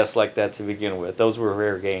DS like that to begin with. Those were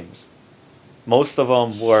rare games. Most of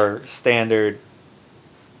them were standard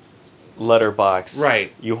letterbox.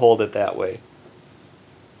 Right. You hold it that way.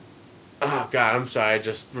 Oh God, I'm sorry. I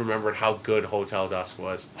just remembered how good Hotel Dusk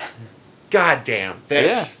was. God damn,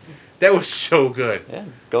 that was so good. Yeah,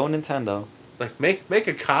 go Nintendo. Like make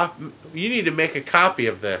a copy. You need to make a copy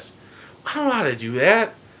of this. I don't know how to do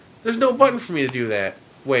that. There's no button for me to do that.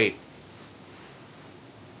 Wait.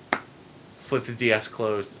 Flip the DS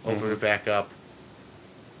closed. Open it back up.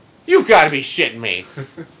 You've got to be shitting me.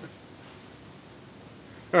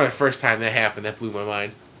 The first time that happened, that blew my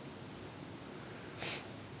mind.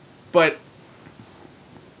 But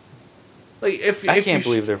like if I if can't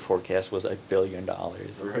you believe their forecast was $1 billion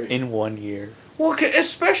Right. in 1 year. well,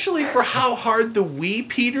 especially for how hard the Wii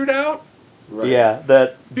petered out. Right. Yeah,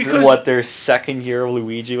 Because- their second year of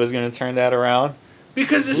Luigi was going to turn that around.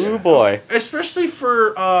 Because Ooh, boy. especially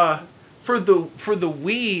for the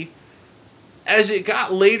Wii, as it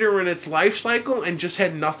got later in its life cycle and just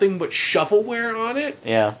had nothing but shovelware on it,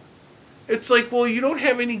 Yeah. it's like, well, you don't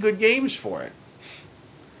have any good games for it.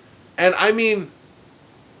 And I mean,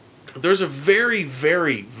 there's a very,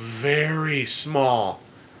 very, very small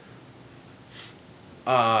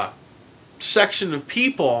section of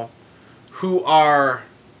people who are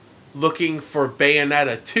looking for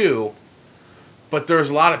Bayonetta 2, but there's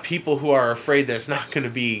a lot of people who are afraid that it's not going to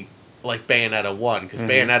be like Bayonetta 1, because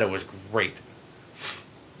Bayonetta was great.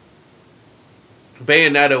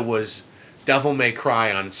 Bayonetta was Devil May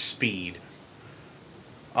Cry on speed.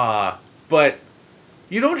 But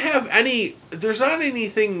you don't have any... There's not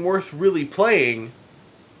anything worth really playing.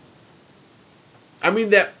 I mean,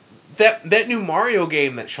 that new Mario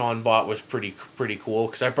game that Sean bought was pretty cool,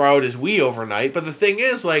 because I borrowed his Wii overnight, but the thing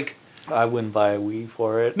is, like... I wouldn't buy a Wii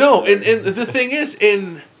for it. No, and the thing is,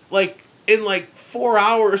 in 4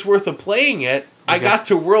 hours worth of playing it, I Okay. got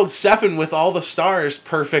to World 7 with all the stars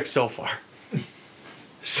perfect so far.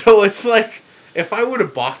 So it's like, if I would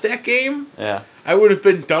have bought that game, Yeah. I would have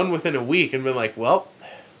been done within a week and been like, well,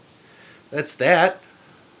 that's that,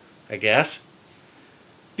 I guess.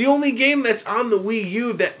 The only game that's on the Wii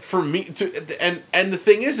U that for me, and the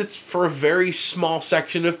thing is, it's for a very small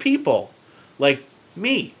section of people, like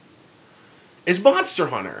me, is Monster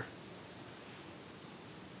Hunter.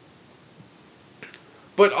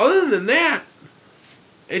 But other than that,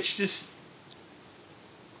 it's just,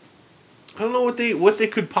 I don't know what they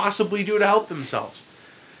could possibly do to help themselves.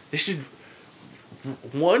 They should.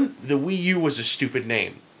 One, the Wii U was a stupid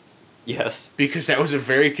name. Yes. Because that was a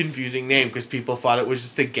very confusing name, because people thought it was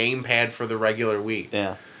just a gamepad for the regular Wii.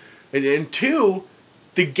 Yeah. And two,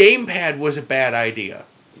 the gamepad was a bad idea.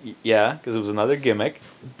 Yeah, because it was another gimmick.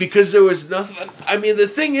 Because there was nothing... I mean, the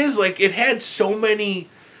thing is, like, it had so many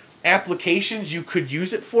applications you could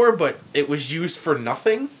use it for, but it was used for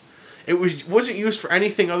nothing. It wasn't used for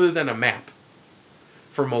anything other than a map.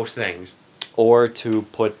 For most things. Or to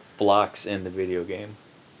put blocks in the video game.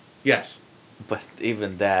 Yes. But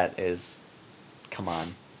even that is... Come on.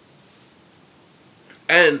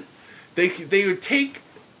 And they would take...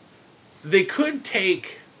 They could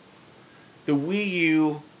take the Wii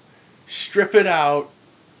U, strip it out,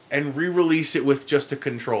 and re-release it with just a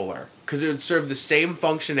controller. Because it would serve the same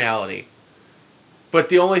functionality. But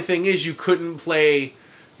the only thing is you couldn't play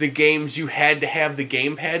the games you had to have the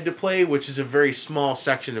gamepad to play, which is a very small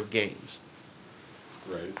section of games.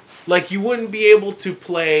 Right. Like, you wouldn't be able to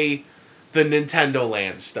play the Nintendo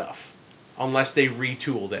Land stuff unless they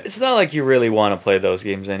retooled it. It's not like you really want to play those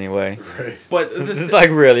games anyway. Right. But It's like,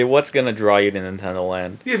 really, what's gonna draw you to Nintendo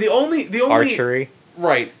Land? yeah, the only Archery.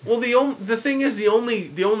 right. Well, the thing is, the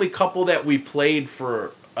only couple that we played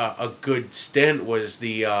for a good stint was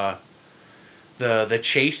the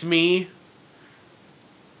Chase Me.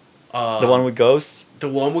 The one with ghosts. The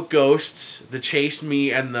one with ghosts, the Chase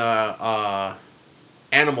Me, and the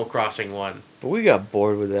Animal Crossing one. But we got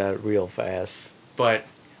bored with that real fast. But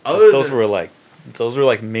 'Cause other those than, were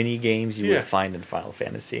like mini games you Yeah. would find in Final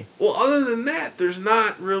Fantasy. well, other than that, there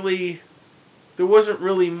wasn't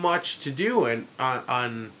really much to do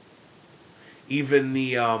on even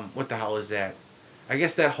the what the hell is that? I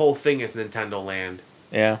guess that whole thing is Nintendo Land.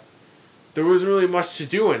 Yeah. There wasn't really much to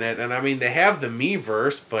do in it, and I mean they have the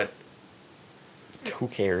Miiverse, but Who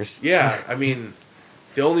cares? yeah, I mean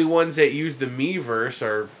the only ones that use the Miiverse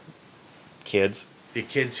are Kids. the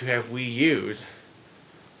kids who have Wii U's,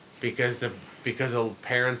 because the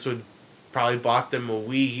parents would probably bought them a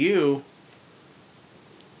Wii U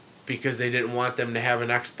because they didn't want them to have an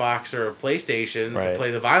Xbox or a PlayStation Right. to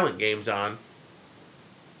play the violent games on.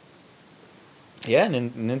 Yeah,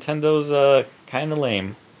 Nintendo's kind of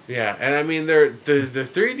lame. Yeah, and I mean their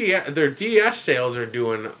 3D their DS sales are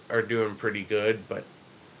doing pretty good, but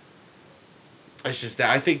it's just that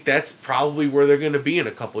I think that's probably where they're going to be in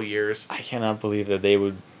a couple years. I cannot believe that they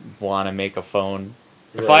would want to make a phone.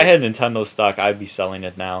 If Right. I had Nintendo stock, I'd be selling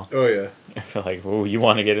it now. Oh yeah. Like, oh, you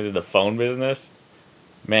want to get into the phone business?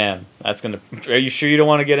 Man, that's gonna. Are you sure you don't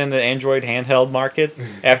want to get into the Android handheld market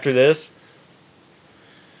after this?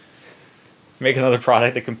 Make another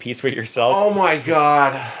product that competes with yourself. Oh my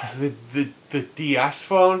god, the DS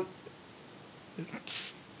phone.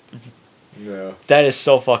 No. That is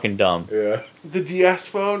so fucking dumb. Yeah. The DS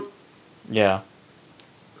phone. Yeah.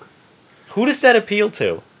 Who does that appeal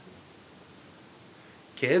to?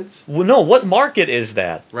 Kids. Well, no. What market is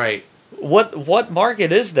that? Right. What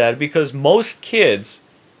market is that? Because most kids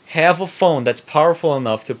have a phone that's powerful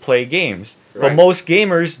enough to play games, but Right. most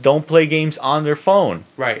gamers don't play games on their phone.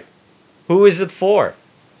 Right. Who is it for?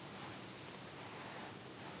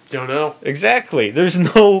 Don't know. Exactly. There's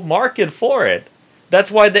no market for it.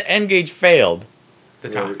 That's why the N-Gage failed. The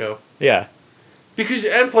Right. Taco. Yeah. Because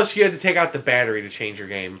and plus you had to take out the battery to change your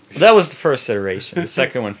game. That was the first iteration. The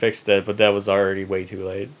second one fixed it, but that was already way too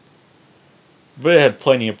late. But it had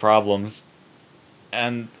plenty of problems.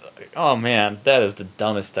 And, oh man, that is the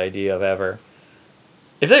dumbest idea of ever.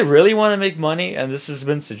 If they really want to make money, and this has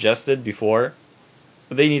been suggested before,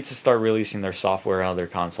 they need to start releasing their software on other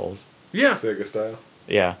consoles. Yeah. Sega style.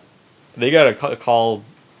 Yeah. They gotta call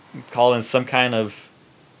in some kind of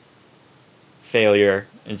failure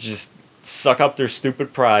and just suck up their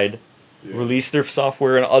stupid pride, Yeah. release their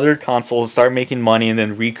software on other consoles, start making money, and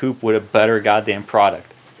then recoup with a better goddamn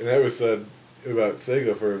product. And that was said about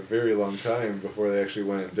Sega for a very long time before they actually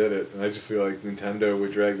went and did it. And I just feel like Nintendo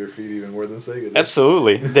would drag their feet even more than Sega did.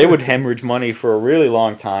 Absolutely. They would hemorrhage money for a really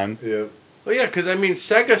long time. Yeah. Well, yeah, because I mean,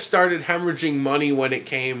 Sega started hemorrhaging money when it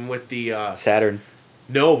came with the. Saturn.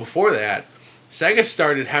 No, before that, Sega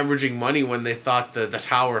started hemorrhaging money when they thought the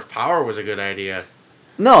Tower of Power was a good idea.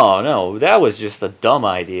 No, that was just a dumb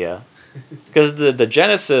idea. Because the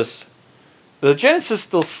Genesis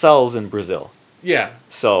still sells in Brazil. Yeah.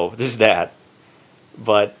 So there's that.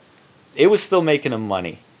 But it was still making them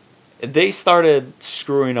money. They started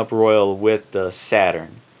screwing up Royal with the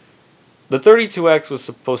Saturn. The 32X was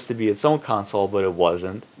supposed to be its own console, but it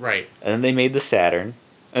wasn't. Right. And then they made the Saturn.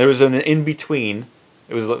 And there was an in-between.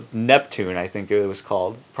 It was Neptune, I think it was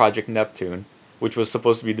called. Project Neptune. Which was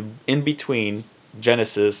supposed to be the in-between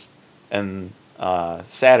Genesis and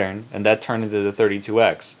Saturn. And that turned into the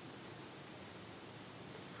 32X.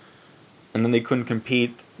 And then they couldn't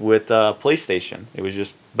compete with PlayStation. It was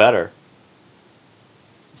just better.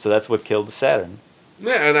 So that's what killed the Saturn.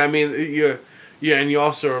 Yeah, and I mean, and you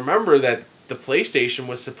also remember that the PlayStation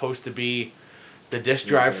was supposed to be the disc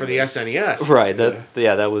drive for the SNES. Right,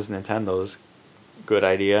 that was Nintendo's good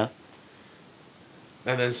idea.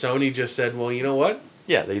 And then Sony just said, well, you know what?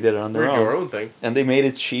 Yeah, they did it on We're their going to do our own. own thing. And they made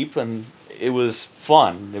it cheap, and it was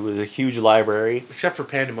fun. It was a huge library. Except for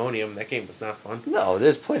Pandemonium. That game was not fun. No,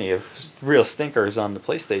 there's plenty of real stinkers on the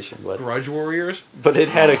PlayStation, Grudge Warriors. but it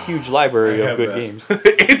had a huge library I of have good that. games.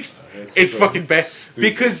 It's so fucking bad. stupid.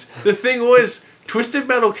 Because the thing was, Twisted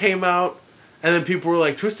Metal came out, and then people were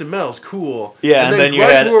like, Twisted Metal's cool. Yeah, and then you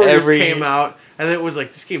Grudge had Warriors every- came out, and it was like,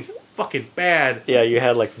 this game's fucking bad. Yeah, you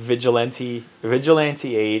had like Vigilante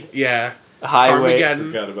 8. Yeah. Highway, Carmageddon.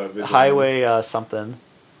 Forgot about Vigilante. Highway something.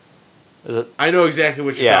 Is it? I know exactly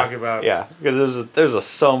what you're talking about. Yeah, because there's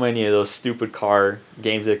so many of those stupid car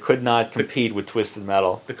games that could not compete with Twisted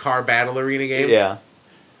Metal. The car battle arena games. Yeah.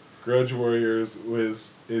 Grudge Warriors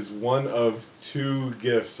is one of 2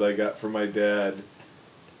 gifts I got from my dad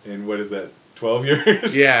in, what is that, 12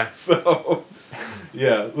 years? Yeah. So,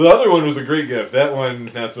 yeah. The other one was a great gift. That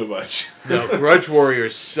one, not so much. No, Grudge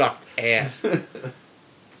Warriors sucked ass.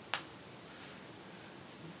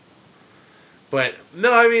 But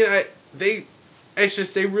no, I mean, it's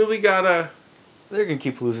just they really gotta. They're gonna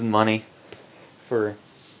keep losing money for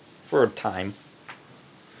a time.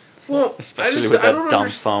 Well, Especially with that dumb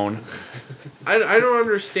phone. I don't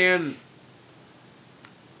understand.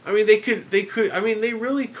 I mean, they could. I mean, they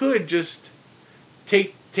really could just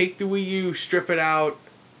take the Wii U, strip it out.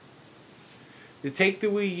 They take the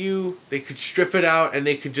Wii U, they could strip it out, and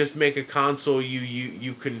they could just make a console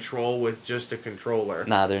you control with just a controller.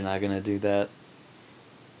 Nah, they're not gonna do that.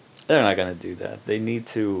 They're not gonna do that. They need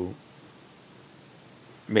to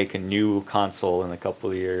make a new console in a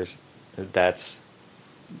couple of years that's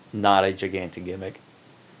not a gigantic gimmick.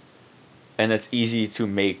 And that's easy to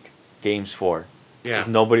make games for. Yeah. Because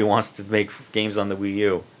nobody wants to make games on the Wii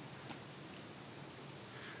U.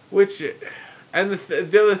 Which, and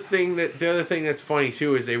the other thing that's funny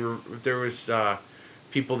too is there was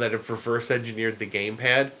people that have reverse engineered the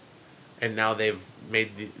gamepad, and now they've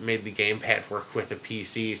made the gamepad work with a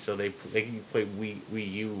PC, so they can play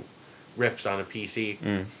Wii U riffs on a PC.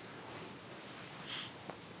 Mm.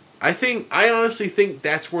 I honestly think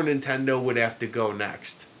that's where Nintendo would have to go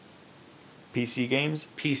next. PC games?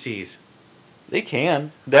 PCs. They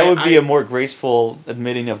can. That would be a more graceful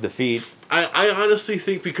admitting of defeat. I honestly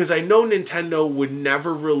think, because I know Nintendo would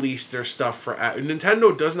never release their stuff for...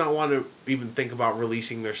 Nintendo does not want to even think about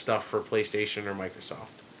releasing their stuff for PlayStation or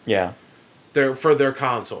Microsoft. Yeah. For their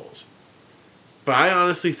consoles. But I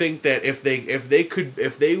honestly think that if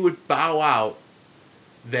they would bow out,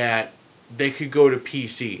 that they could go to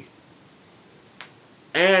PC.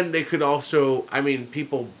 And they could also... I mean,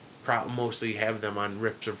 people mostly have them on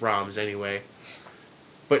rips of ROMs anyway.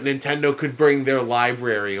 But Nintendo could bring their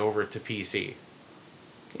library over to PC.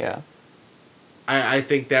 Yeah. I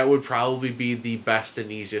think that would probably be the best and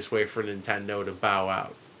easiest way for Nintendo to bow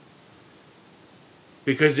out.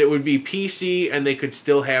 Because it would be PC and they could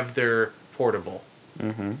still have their portable.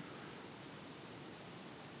 Mm-hmm.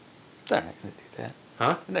 They're not going to do that.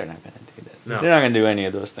 Huh? They're not going to do that. No. They're not going to do any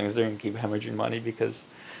of those things. They're going to keep hemorrhaging money because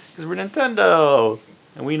we're Nintendo.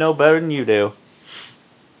 And we know better than you do.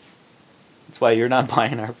 That's why you're not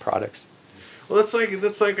buying our products. Well, that's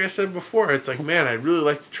like I said before. It's like, man, I'd really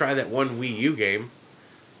like to try that one Wii U game.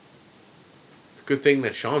 It's a good thing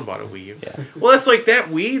that Sean bought a Wii U. Yeah. Well, it's like that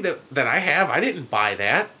Wii that I have. I didn't buy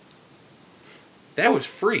that. That was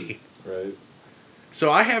free. Right.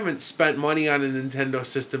 So I haven't spent money on a Nintendo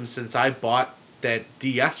system since I bought that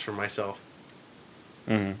DS for myself.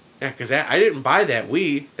 Mm-hmm. Yeah, because I didn't buy that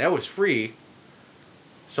Wii. That was free.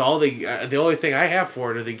 So all the only thing I have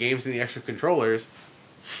for it are the games and the extra controllers.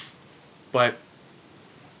 But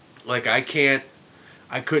like I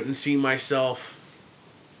couldn't see myself.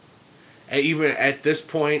 Even at this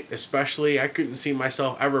point, especially, I couldn't see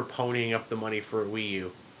myself ever ponying up the money for a Wii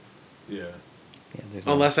U. Yeah.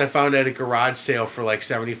 Unless I found it at a garage sale for like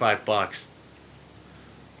 $75.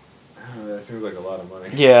 That seems like a lot of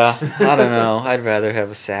money. Yeah, I don't know. I'd rather have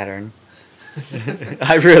a Saturn.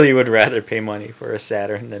 I really would rather pay money for a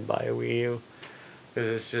Saturn than buy a Wii U. Because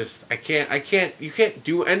it's just, you can't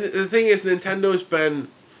do... And the thing is, Nintendo's been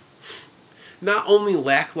not only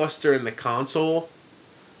lackluster in the console...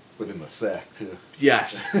 But in the sack, too.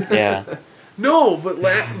 Yes. Yeah. No, but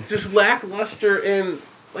just lackluster in...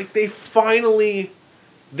 Like, they finally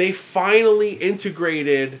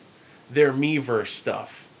integrated their Miiverse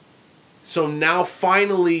stuff. So now,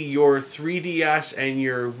 finally, your 3DS and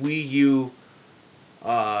your Wii U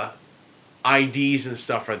IDs and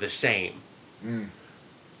stuff are the same. Mm.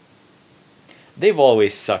 They've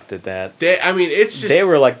always sucked at that. It's just... They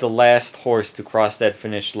were like the last horse to cross that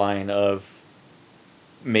finish line of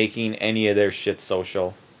making any of their shit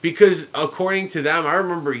social. Because according to them, I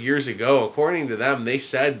remember years ago, according to them, they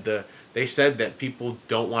said that people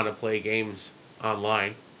don't want to play games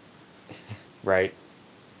online. Right.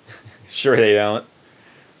 Sure they don't.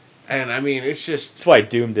 And I mean, it's just... That's why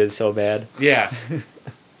Doom did so bad. Yeah.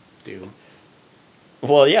 Doom.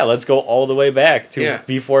 Well, yeah, let's go all the way back to Yeah.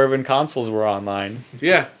 before even consoles were online.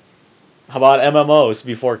 Yeah. How about MMOs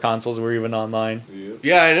before consoles were even online? Yep.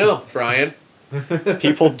 Yeah, I know, Brian.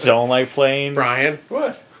 People don't like playing. Brian.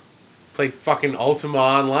 What? Play fucking Ultima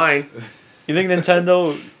Online. You think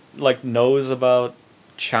Nintendo like knows about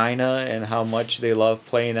China and how much they love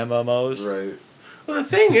playing MMOs. Right. Well, the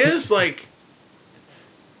thing is, like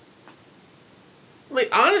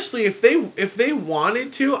honestly, if they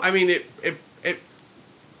wanted to, I mean, it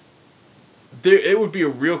would be a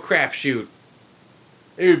real crapshoot.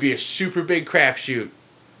 It would be a super big crapshoot.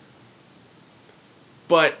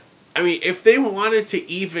 But I mean, if they wanted to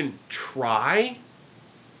even try,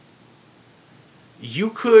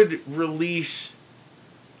 you could release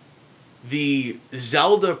the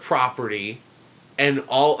Zelda property and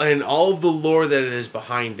all of the lore that is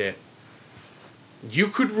behind it. You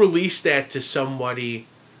could release that to somebody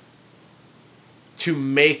to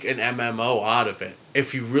make an MMO out of it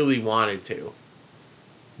if you really wanted to.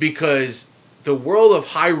 Because the world of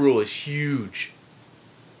Hyrule is huge.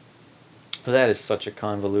 But that is such a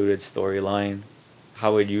convoluted storyline.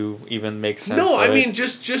 How would you even make sense No, of I it? mean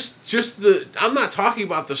just the I'm not talking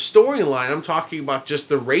about the storyline. I'm talking about just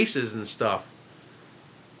the races and stuff.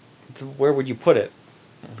 Where would you put it?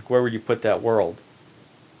 Like, where would you put that world?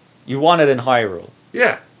 You want it in Hyrule.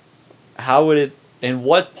 Yeah. How would it... In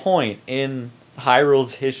what point in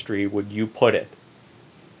Hyrule's history would you put it?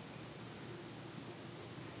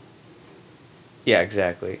 Yeah,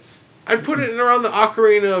 exactly. I'd put it in around the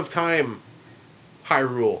Ocarina of Time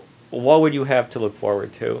Hyrule. What would you have to look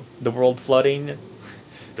forward to? The world flooding?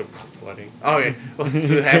 The world flooding. Oh yeah. Well,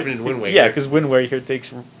 this happened in Wind Waker. Yeah, because Wind Waker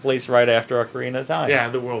takes place right after Ocarina of Time. Yeah,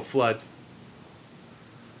 the world floods.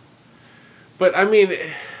 But I mean,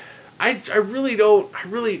 I really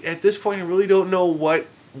at this point I really don't know what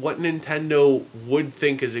Nintendo would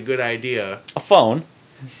think is a good idea. A phone.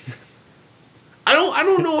 I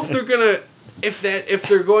don't know if they're gonna if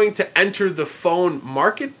they're going to enter the phone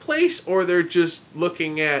marketplace or they're just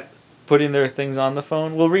looking at Putting their things on the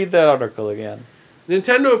phone. We'll read that article again.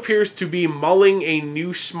 Nintendo appears to be mulling a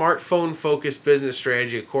new smartphone-focused business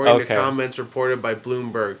strategy, according to Okay. comments reported by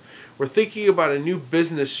Bloomberg. We're thinking about a new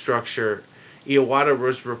business structure, Iwata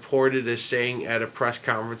was reported as saying at a press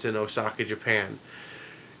conference in Osaka, Japan.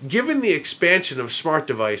 Given the expansion of smart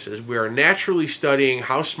devices, we are naturally studying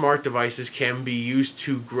how smart devices can be used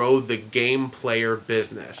to grow the game player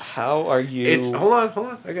business. How are you... It's hold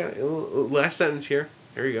on. I got it. Last sentence here.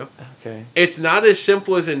 Here you go. Okay. It's not as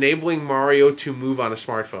simple as enabling Mario to move on a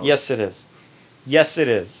smartphone. Yes, it is. Yes, it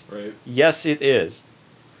is. Right. Yes, it is.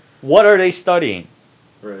 What are they studying?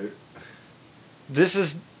 Right. This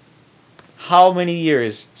is... How many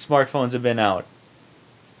years smartphones have been out?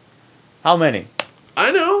 How many?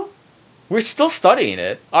 I know. We're still studying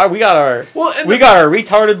it. We got our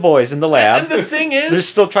retarded boys in the lab. And the thing They're is,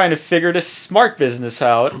 still trying to figure this smart business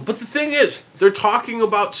out. but the thing is, they're talking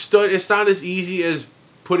about it's not as easy as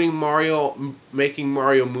making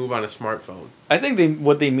Mario move on a smartphone. I think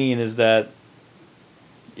what they mean is that,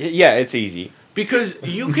 yeah, it's easy. Because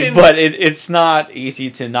you can... But it's not easy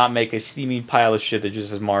to not make a steaming pile of shit that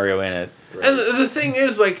just has Mario in it. Right. And the thing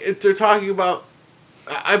is, like, if they're talking about...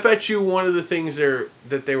 I bet you one of the things that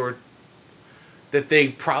they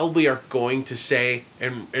probably are going to say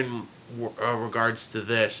in regards to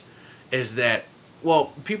this is that,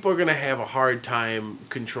 well, people are going to have a hard time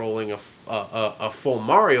controlling a full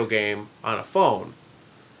Mario game on a phone.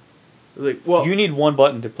 Like, well, You need one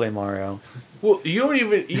button to play Mario. well, you don't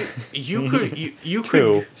even you could you Two.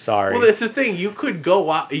 could. Sorry. Well, that's the thing. You could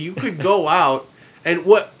go out. You could go out and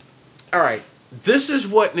what? All right. This is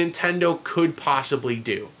what Nintendo could possibly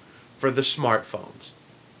do for the smartphones.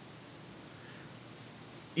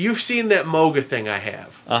 You've seen that Moga thing I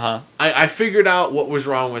have. Uh-huh. I figured out what was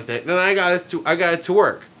wrong with it, and I got it to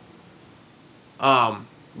work.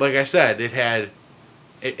 Like I said,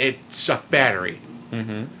 it sucked battery.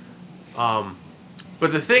 Mm-hmm.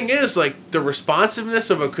 But the thing is, like, the responsiveness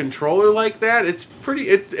of a controller like that,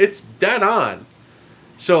 it's dead on.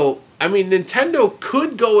 So, I mean, Nintendo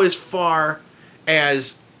could go as far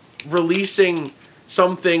as releasing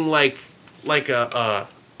something like a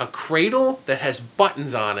cradle that has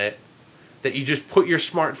buttons on it that you just put your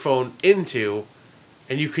smartphone into,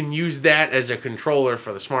 and you can use that as a controller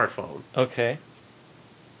for the smartphone. Okay.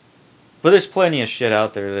 But there's plenty of shit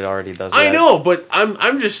out there that already does that. I know, but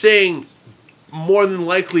I'm just saying more than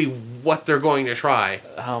likely what they're going to try.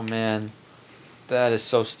 Oh, man. That is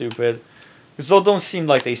so stupid. Because those don't seem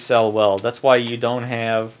like they sell well. That's why you don't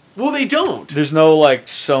have... Well, they don't. There's no, like,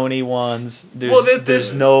 Sony ones.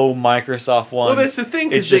 There's no Microsoft ones. Well, that's the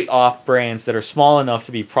thing. It's just off-brands that are small enough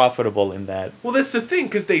to be profitable in that. Well, that's the thing,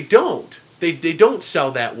 because they don't. They don't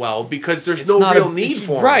sell that well because there's no real need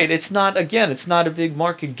for them. Right, it's not a big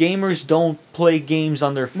market. Gamers don't play games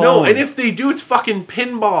on their phone. No, and if they do, it's fucking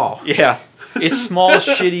pinball. Yeah, it's small,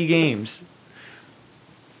 shitty games.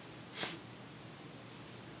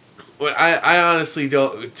 Well, I honestly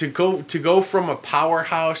don't to go from a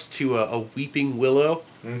powerhouse to a weeping willow.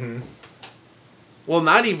 Mm-hmm. Well,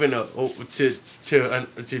 not even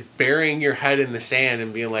to burying your head in the sand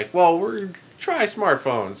and being like, well, we're try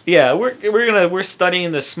smartphones. Yeah, we're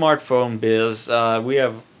studying the smartphone biz.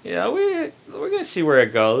 We're gonna see where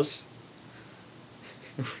it goes.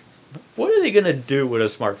 What are they gonna do with a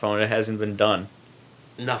smartphone that hasn't been done?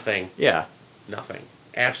 Nothing. Yeah. Nothing.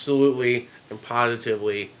 Absolutely and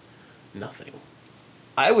positively nothing.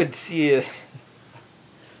 I would see it.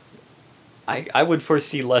 I would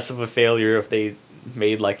foresee less of a failure if they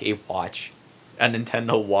made like a watch, a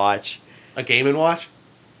Nintendo watch. A Game & Watch?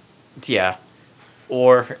 Yeah,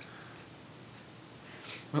 or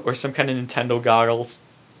some kind of Nintendo goggles.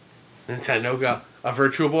 Nintendo got a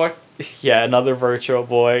Virtual Boy? Yeah, another Virtual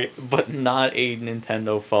Boy, but not a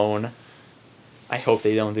Nintendo phone. I hope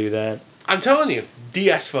they don't do that. I'm telling you,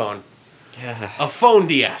 DS phone. Yeah. A phone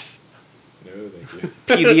DS. No, thank you.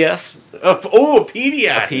 PDS. A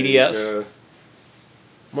PDS. A PDS. Yeah.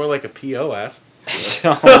 More like a POS.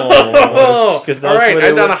 Oh, All right,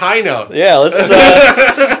 end on a high note. Yeah, let's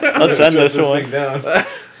end this Shut one. thing down.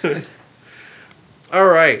 All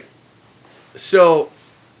right. So,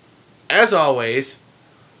 as always,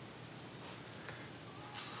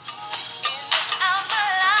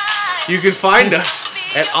 you can find us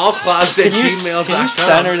at allclouds@gmail.com. Can you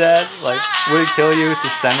center that? Like, would it kill you to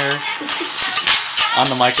center on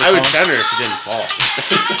the microphone? I would center if it didn't fall.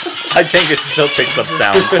 I think it still picks up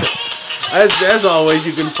sound. As always,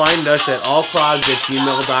 you can find us at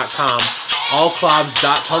allclouds@gmail.com,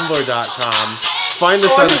 allclouds.tumblr.com. Find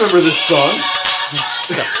us I on remember this song.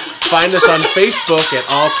 Find us on Facebook at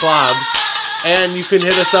allclouds, and you can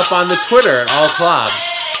hit us up on the Twitter at allclouds.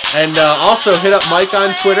 And also hit up Mike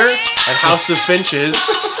on Twitter at House of Finches.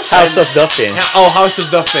 House of the Finch. House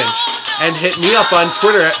of the Finch. And hit me up on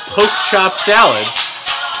Twitter at Poke Chop Salad.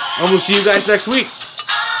 And we'll see you guys next week.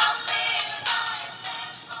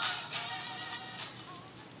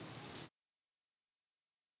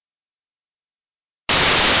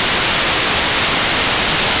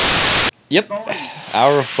 Yep.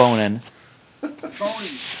 Hour of phoning.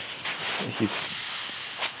 He's.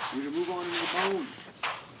 We're gonna move on to the bone.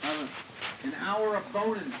 An hour of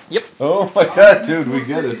boning. Yep. Oh my god, dude, we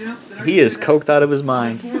get it. He is coked out of his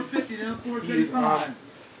mind. 450 down 435.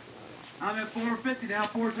 I'm at 450 now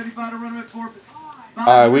 435 to run at 450.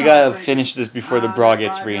 Alright, we gotta finish this before the bra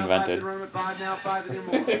gets reinvented.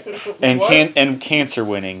 And cancer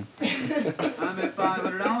winning. I'm at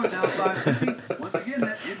 $500 now 550. Once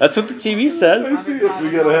again, That's what the TV said. I see it. We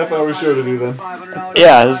got a half-hour show to do then.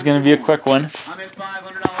 Yeah, this is gonna be a quick one. I'm at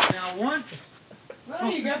 $500 now once. Well,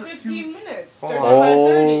 you got 15 minutes. Starts at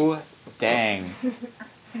Oh, dang.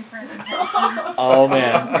 Oh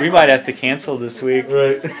man, we might have to cancel this week.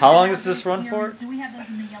 Right. How long does this run for? Do we have those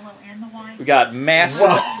in the yellow and the white? We got Mass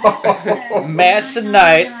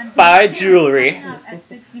Night Buy Jewelry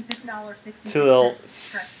till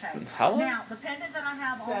how long? Now, the pendant that I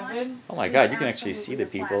have 7. Oh my god, you can actually see the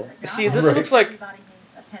people. classic. See, this Right. looks like Everybody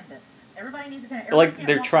needs a pendant. Everybody needs a pendant. Like Everybody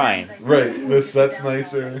they're can't walk trying. around Right, and say, this set's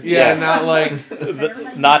nicer. Yeah, Yeah. not like...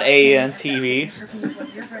 not AAN TV,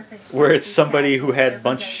 where it's somebody who had a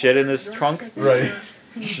bunch of shit in his trunk. Right.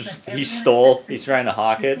 He's trying to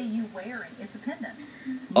hawk it. It's a pendant.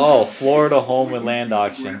 Oh, Florida home and land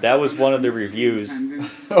auction. That was one of the reviews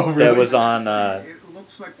Oh, really? that was on.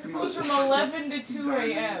 It goes from 11 to 2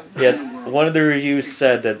 a.m. Yeah, one of the reviews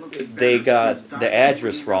said that they got the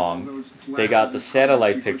address wrong. They got the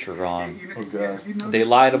satellite picture wrong. Oh, God. They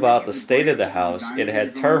lied about the state of the house. It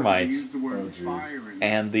had termites. Oh, jeez.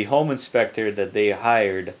 And the home inspector that they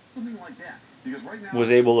hired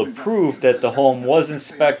was able to prove that the home was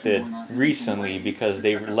inspected recently because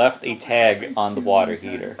they left a tag on the water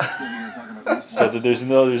heater. So that there's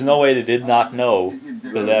no way they did not know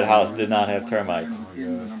that that house did not have termites. Oh,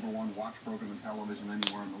 God.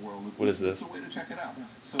 What is this?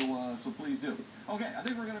 So please do. Okay, I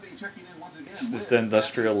think we're going to be checking in once again. Is this the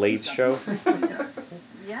Industrial Lathe Show?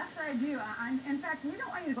 Yes, I do. In fact, we don't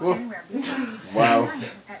want you to go anywhere. Because Wow.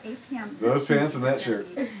 tonight at 8 p.m. Those pants and that shirt.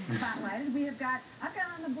 Spotlighted. I've got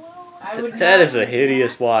on the blue. That is a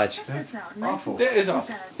hideous watch. That's awful. That is a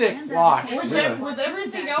thick watch. With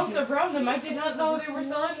everything else around them, I did not know they were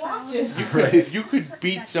selling watches. Right. You could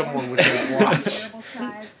beat someone with that watch.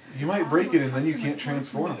 You might break it and then you can't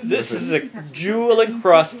transform. This is a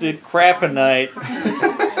jewel-encrusted craponite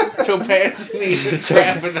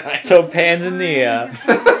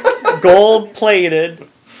Panzania, gold-plated.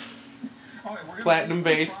 Platinum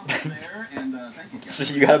base.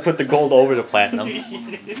 So you gotta put the gold over the platinum.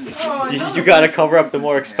 Oh, You gotta cover up the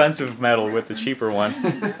more expensive metal with the cheaper one.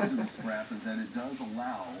 Scrap is that it does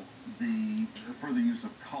allow the further use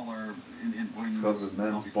of color in It's called the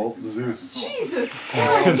men's Bolt Zeus. Jesus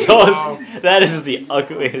That is the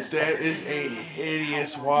ugliest. That is a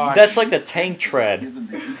hideous watch. That's like a tank tread.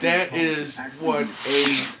 That is what a...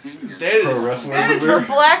 That Pro is... wrestler That would is wear. for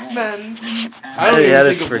black men. I don't Yeah, even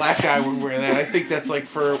that's think for- a black guy would wear that. I think that's like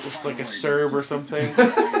for like a Serb or something.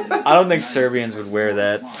 I don't think Serbians would wear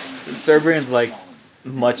that. Serbians like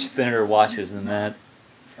much thinner watches than that.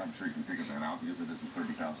 I'm sure you can figure that out because it isn't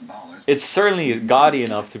 $30,000. It's certainly gaudy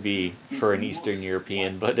enough to be for an Eastern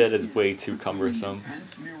European, but that is way too cumbersome.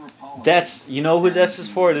 That's, you know who this is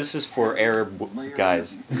for? This is for Arab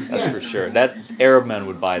guys. That's for sure. That Arab men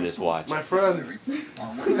would buy this watch. My friend,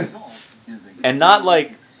 And not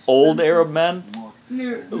like old Arab men,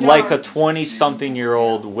 New, like a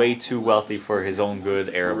 20-something-year-old, way too wealthy for his own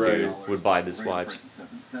good Arab Right. dude would buy this watch.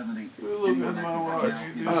 look at my watch.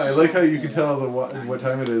 I like how you can tell what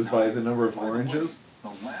time it is by the number of oranges.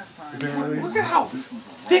 Look at how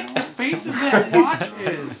thick the face of that watch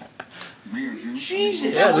is.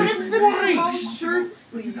 Jesus Yeah, What this- if it's on Christ. shirt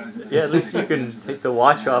sleeves? Yeah, at least you can take the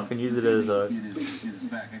watch off and use it as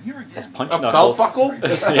punch A knuckles. belt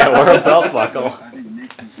buckle? Yeah, or a belt buckle.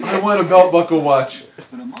 I want a belt buckle watch.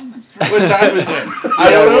 What time is it? I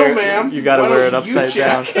don't know, ma'am. You gotta Why wear it don't you upside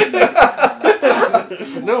down. check?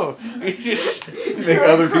 No. You just... Make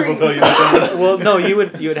other people tell you the time. Well, no, you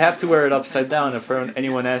would have to wear it upside down. If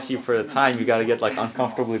anyone asks you for the time, you gotta get like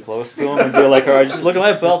uncomfortably close to them and be like, "All right, just look at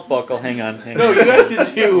my belt buckle. Hang on." Hang No, on. you have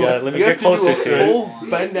to do. Yeah, let me you get have to do closer a to it. full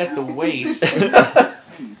bend at the waist.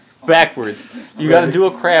 Backwards. You gotta do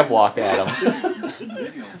a crab walk at them.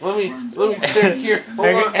 Let me check here.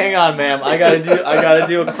 Hold on. Hang on, ma'am. I gotta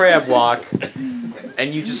do a crab walk,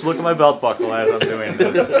 and you just look at my belt buckle as I'm doing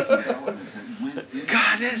this.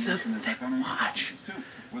 God, that is a thick watch.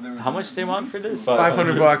 How much they want for this?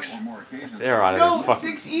 $500. They're out of No, their fucking.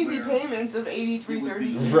 6 easy payments of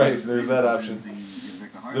 $83.30. Right, there's that option.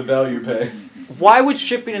 The value pay. Why would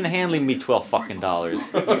shipping and handling be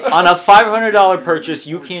 $12 on a $500 purchase?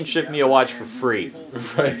 You can't ship me a watch for free.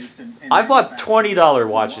 Right. I bought $20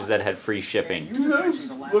 watches that had free shipping. Do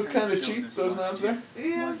those look kind of cheap, those knobs there?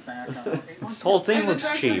 Yeah. This whole thing And the looks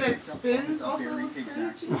fact cheap. that spins also looks kind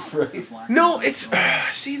of cheap. Right. No, it's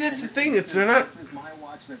see that's the thing. They're not.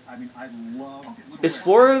 Is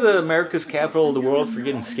Florida the America's capital of the world for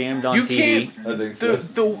getting scammed on You TV? can't. I think so.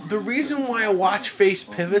 The reason why a watch face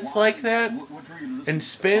pivots like that and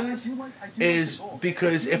spins is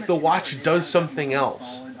because if the watch does something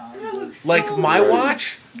else, That looks like so my good.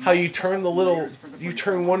 watch, how you turn you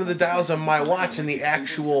turn one of the dials on my watch and the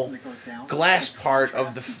actual glass part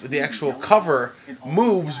of the actual cover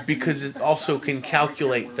moves because it also can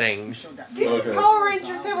calculate things. Didn't Okay. Power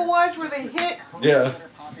Rangers have a watch where they hit Yeah.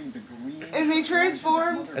 and they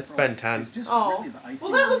transformed? That's Ben 10. Oh.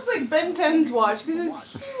 Well, that looks like Ben 10's watch because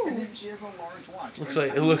it's huge.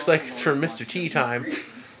 It looks like it's for Mr. Tea time.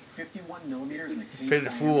 51 millimeters in the Pay the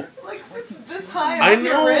fool. Like sits this high I on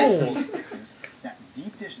your know. wrist. that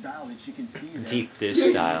deep dish dial that you can see there. Deep dish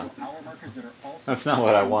dial. Hour markers that are also That's not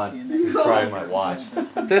what I want. in This is that- probably my watch.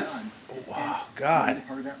 That's wow, God.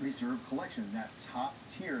 part of that reserve collection, that top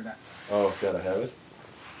tier, that Oh, gotta have it.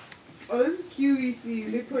 Oh, this is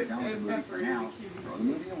QVC. They put an effort into now. Throw the QVC.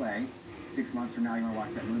 movie away. 6 months from now, you want to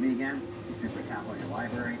watch that movie again. You simply tap on your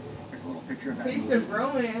library. There's a little picture of that Taste movie. of Tap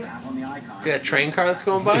romance. on the icon. See that train car that's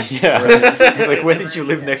going by? Yeah. It's like, when did you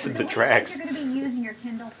live next to the tracks? What are you going to be using your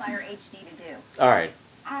Kindle Fire HD to do? All right.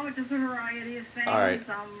 Oh, just a variety of things. All right.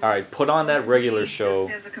 All right. Put on that regular show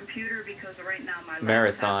There's a computer because right now my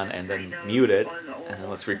marathon laptop is and then kind of mute it, was old. and then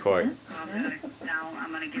let's record.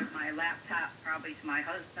 I'm gonna give my laptop probably to my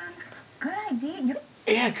husband. Good idea.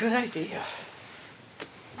 Yeah, good idea.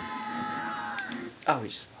 Oh, we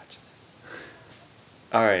just watched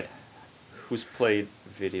that. All right. Who's played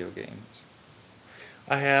video games?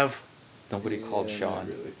 I have. Nobody called Yeah, Sean. not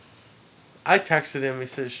really. I texted him. He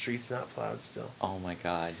said his street's not plowed still. Oh my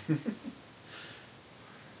god.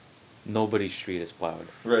 Nobody's street is plowed.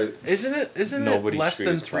 Right. Isn't it? Isn't Nobody's it less street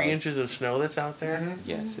than is 3 plowed. inches of snow that's out there? Mhm.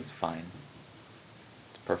 Yes, it's fine.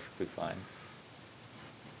 It's perfectly fine.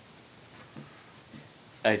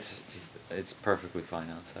 It's perfectly fine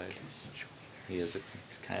outside. He's such a wiener.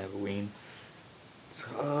 He's kind of a ween.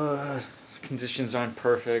 Conditions aren't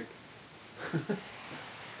perfect.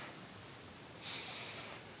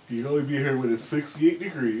 You'd only be here when it's 68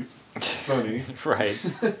 degrees. Sunny. Right.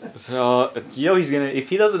 So, he's gonna, if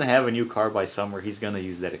he doesn't have a new car by summer, he's gonna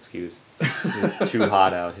use that excuse. It's too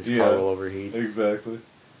hot out. His car Yeah. will overheat. Exactly.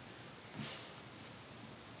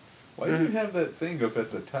 Why do you have that thing up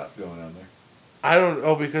at the top going on there? I don't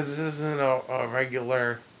know because this isn't a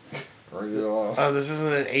regular. Regular. This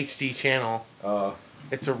isn't an HD channel.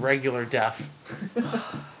 It's a regular def.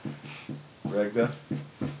 Reg def?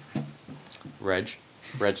 Reg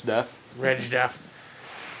Def. Reg def.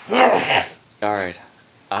 Alright.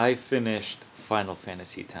 I finished Final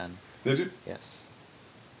Fantasy X. Did you? Yes.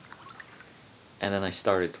 And then I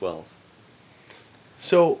started 12.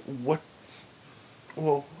 So what?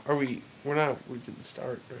 Well, are we? We're not. We didn't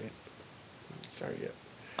start, right? Didn't start yet.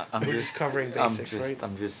 We're just covering basics, right?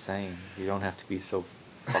 I'm just saying. You don't have to be so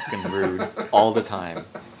fucking rude all the time.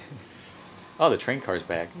 Oh, the train car's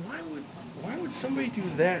back. Why would somebody do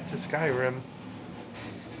that to Skyrim?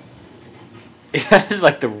 That is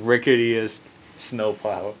like the ricketiest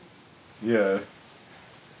snowplow. Yeah.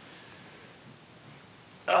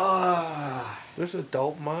 There's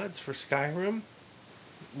adult mods for Skyrim.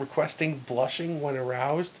 Requesting blushing when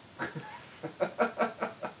aroused.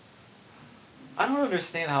 I don't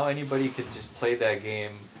understand how anybody could just play that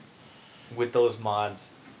game with those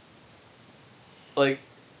mods. Like,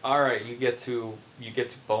 alright, you get to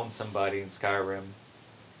bone somebody in Skyrim.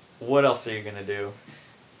 What else are you gonna do?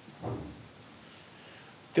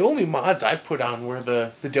 The only mods I put on were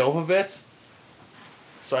the Dova bits.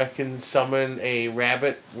 So I can summon a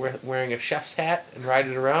rabbit wearing a chef's hat and ride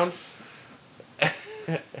it around.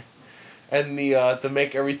 And the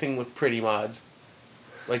make everything look pretty mods.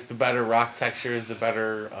 Like the better rock textures, the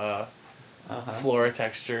better flora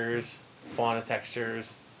textures, fauna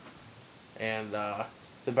textures, and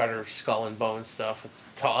the better skull and bone stuff.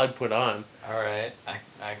 That's all I'd put on. Alright,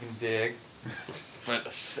 I can dig.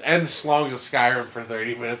 And the songs of Skyrim for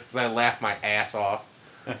 30 minutes because I laughed my ass off.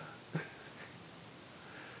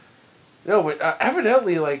 No, but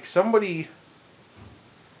evidently, like, somebody...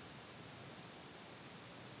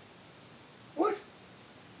 What?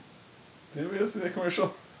 Did anybody else see that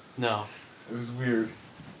commercial? No. It was weird.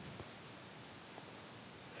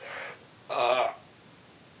 Oh,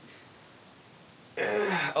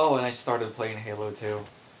 and I started playing Halo 2.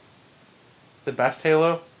 The best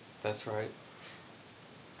Halo? That's right.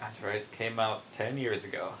 That's right. Came out 10 years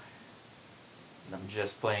ago. And I'm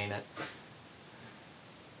just playing it.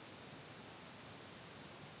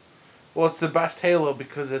 Well, it's the best Halo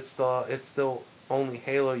because it's the only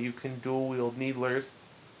Halo you can dual wield needlers.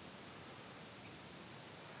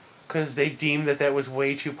 Because they deemed that was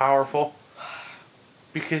way too powerful.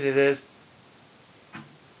 Because it is.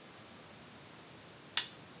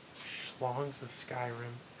 Schlongs of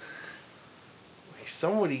Skyrim. Like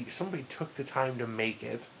somebody took the time to make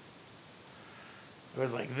it. It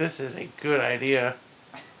was like, this is a good idea.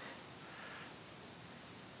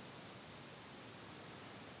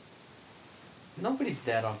 Nobody's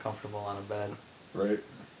that uncomfortable on a bed. Right.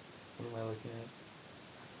 What am I looking at?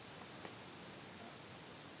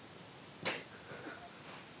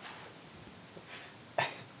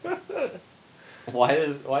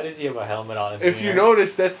 Why does he have a helmet on his If you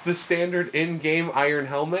notice, that's the standard in-game iron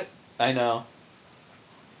helmet. I know.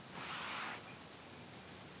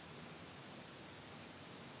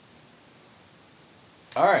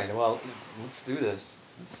 Alright, well, let's do this.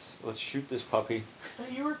 Let's shoot this puppy. Are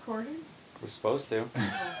you recording? We're supposed to.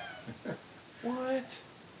 What?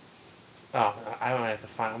 Oh, I'm gonna have to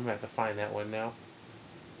find that one now.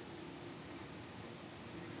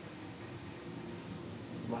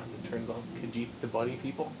 Mod that turns on Khajiits to bunny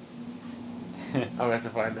people. I'm gonna have to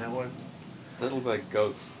find that one. They look like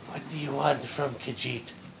goats. What do you want from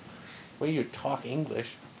Khajiit? Will you talk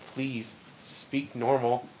English? Please speak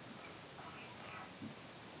normal.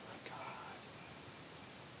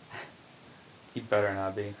 He better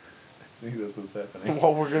not be. I think that's what's happening.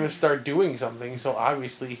 Well, we're gonna start doing something, so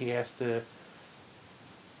obviously he has to.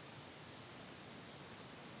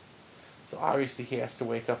 So obviously he has to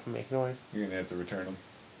wake up and make noise. You're gonna have to return them.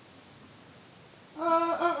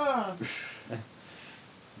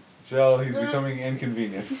 Shell, he's becoming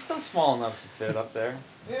inconvenient. He's still small enough to fit up there.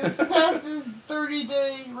 It's past his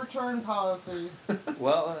 30-day return policy.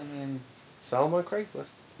 Well, I mean, Sell him on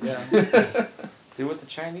Craigslist. yeah. Do what the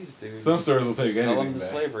Chinese do. Some stores will take Sell anything them to back.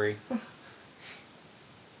 slavery.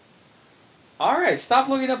 Alright, stop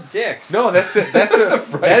looking up dicks. No,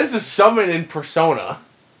 that is a summon in Persona.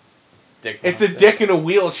 Dick It's a monster. dick in a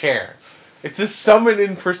wheelchair. It's a summon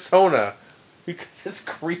in Persona. Because it's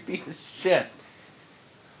creepy as shit.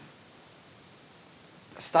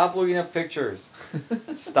 Stop looking at pictures.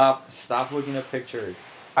 Stop looking at pictures.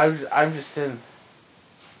 I'm just in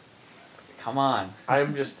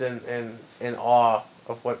awe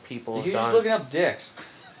of what people have You're done. just looking up dicks.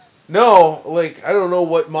 No, like, I don't know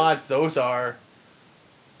what mods those are.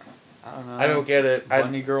 I don't know. I don't get it.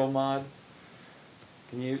 Bunny Girl mod.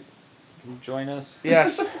 Can you join us?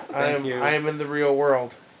 Yes, I Thank you. am in the real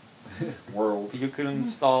world. World. You can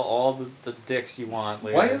install all the dicks you want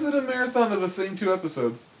later. Why is it a marathon of the same 2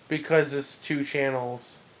 episodes? Because it's 2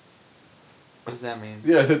 channels. What does that mean?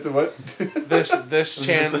 Yeah, what? This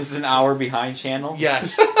channel. This is an hour behind channel?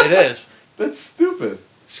 Yes, it is. That's stupid.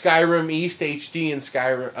 Skyrim East HD and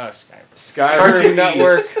Skyrim Skyrim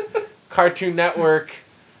Cartoon Network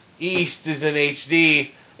East is in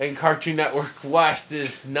HD and Cartoon Network West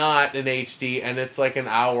is not in HD, and it's like an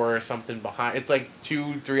hour or something behind. It's like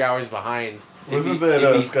 2-3 hours behind. Wasn't that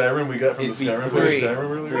Skyrim we got from the Skyrim three. Skyrim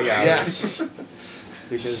earlier? 3 hours. Yes.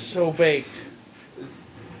 Because So baked.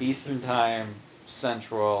 Eastern Time,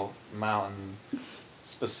 Central, Mountain,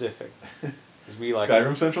 Specific. As we like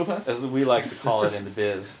Skyrim Central Time? As we like to call it in the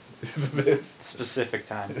biz. The biz. Specific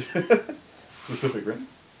Time. Specific, right?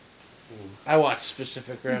 I watched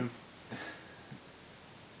Pacific Rim.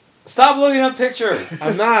 Stop looking up pictures!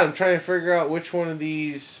 I'm not. I'm trying to figure out which one of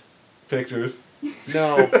these. Pictures.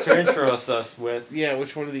 No. To intro us with. Yeah,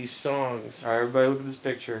 which one of these songs. Alright, everybody look at this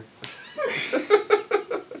picture.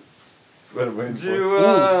 That's what I'm waiting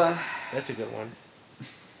for. That's a good one.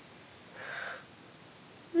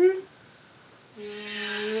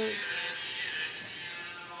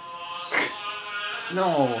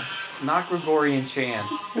 No, not Gregorian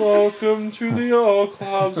chants. Welcome to the All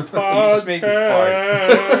Clouds podcast. You just made me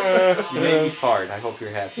fart. You made me fart. I hope you're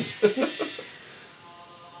happy.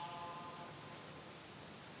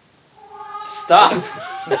 Stop!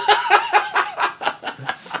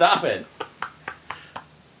 Stop it.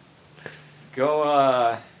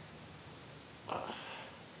 Go,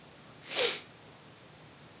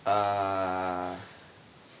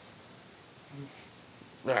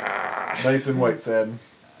 Knights in White, Sad.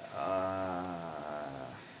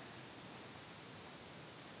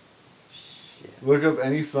 Shit. Look up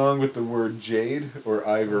any song with the word jade or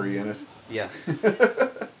ivory in it. Yes.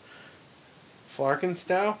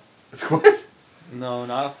 Flarkenstow? What? No,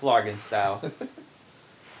 not a Flargen style.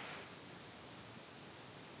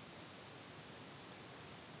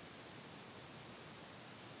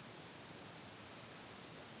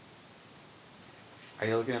 Are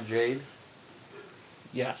you looking up Jade?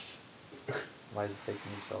 Yes. Why is it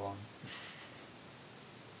taking you so long?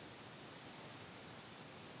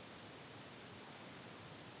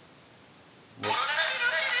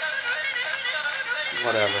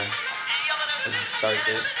 Whatever. I just start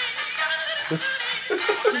it.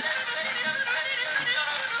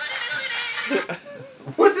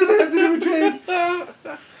 What did that have to do with jade?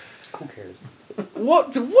 Who cares? What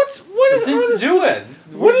is Just do it.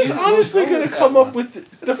 What is honestly going going to come up with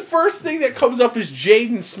the first thing that comes up is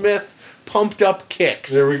Jaden Smith pumped up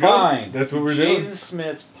kicks. There we go. Fine. That's what we're doing. Jaden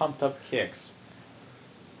Smith's pumped up kicks.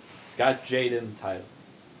 It's got Jade in the title.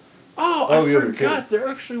 Oh, Oh, I the other forgot kids. there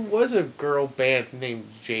actually was a girl band named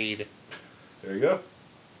Jade. There you go.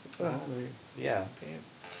 Yeah.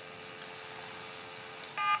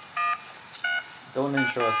 Don't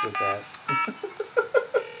intro us with that.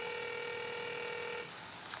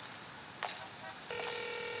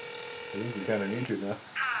 I think we kind of need to now.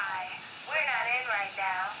 Hi, we're not in right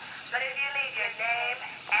now, but if you leave your name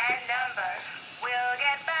and number, we'll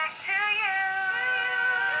get back to you.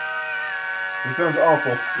 It sounds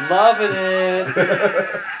awful. Loving it.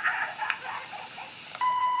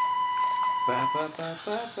 Ba, ba, ba,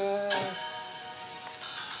 ba, ba.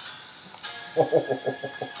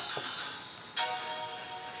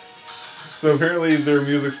 So apparently their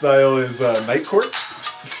music style is Night Court.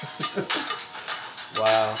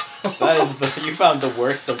 Wow. That is you found the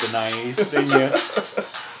worst of the 90s, didn't you?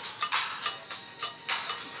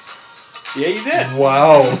 Yeah, you did.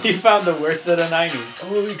 Wow. You found the worst of the 90s.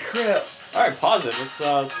 Holy crap. Alright, pause it. Let's,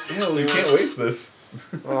 Yeah, we can't waste this.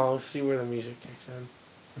 Well, let's see where the music kicks in.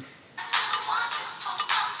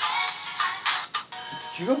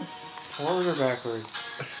 Did you go forward or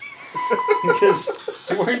backwards? Because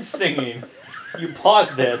you weren't singing. You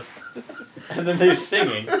paused it. And then they're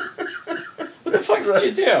singing. What the fuck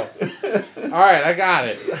did you do? Alright, I got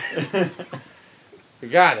it. I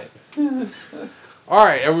got it.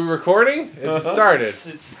 Alright, are we recording? Has it started?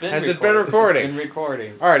 It's been Has it been recording? It's been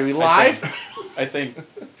recording. Alright, are we live? I think.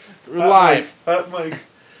 We're live. Hot mic.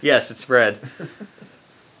 Yes, it's red.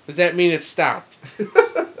 Does that mean it's stopped?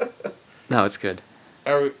 No, it's good.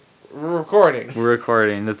 We're recording. We're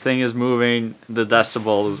recording. The thing is moving. The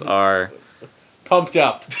decibels are... Pumped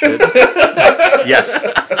up. Yes.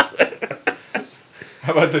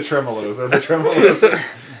 How about the tremolos? Are the tremolos?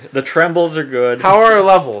 The trembles are good. How are our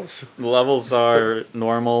levels? The levels are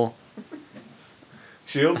normal.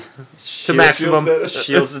 Shields? To maximum.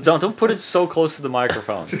 Shields, don't put it so close to the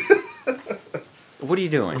microphone. What are you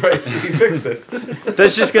doing? Right, he fixed it.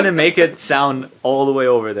 That's just gonna make it sound all the way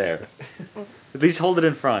over there. At least hold it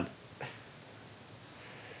in front.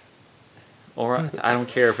 Or I don't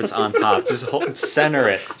care if it's on top. Just center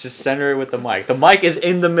it. Just center it with the mic. The mic is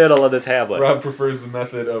in the middle of the tablet. Rob prefers the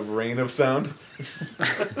method of rain of sound.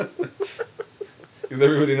 Because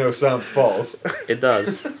everybody knows sound falls. It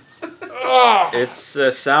does. It's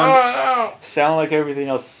sound like everything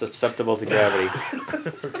else is susceptible to gravity.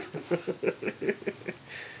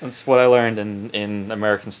 That's what I learned in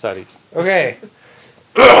American studies. Okay.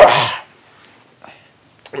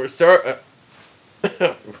 We're start.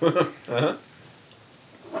 Uh-huh.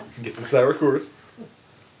 Get some sour course.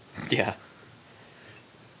 Yeah.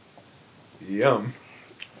 Yum.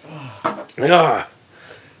 Ah.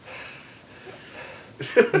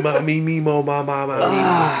 Ma me me mo ma ma ma me.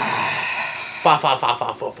 Fa fa fa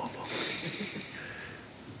fa fa fa fa.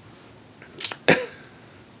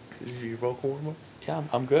 Is your vocal warm up? Yeah,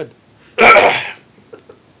 I'm good.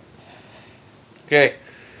 Okay.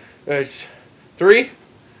 It's 3,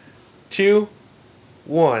 2,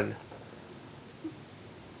 1.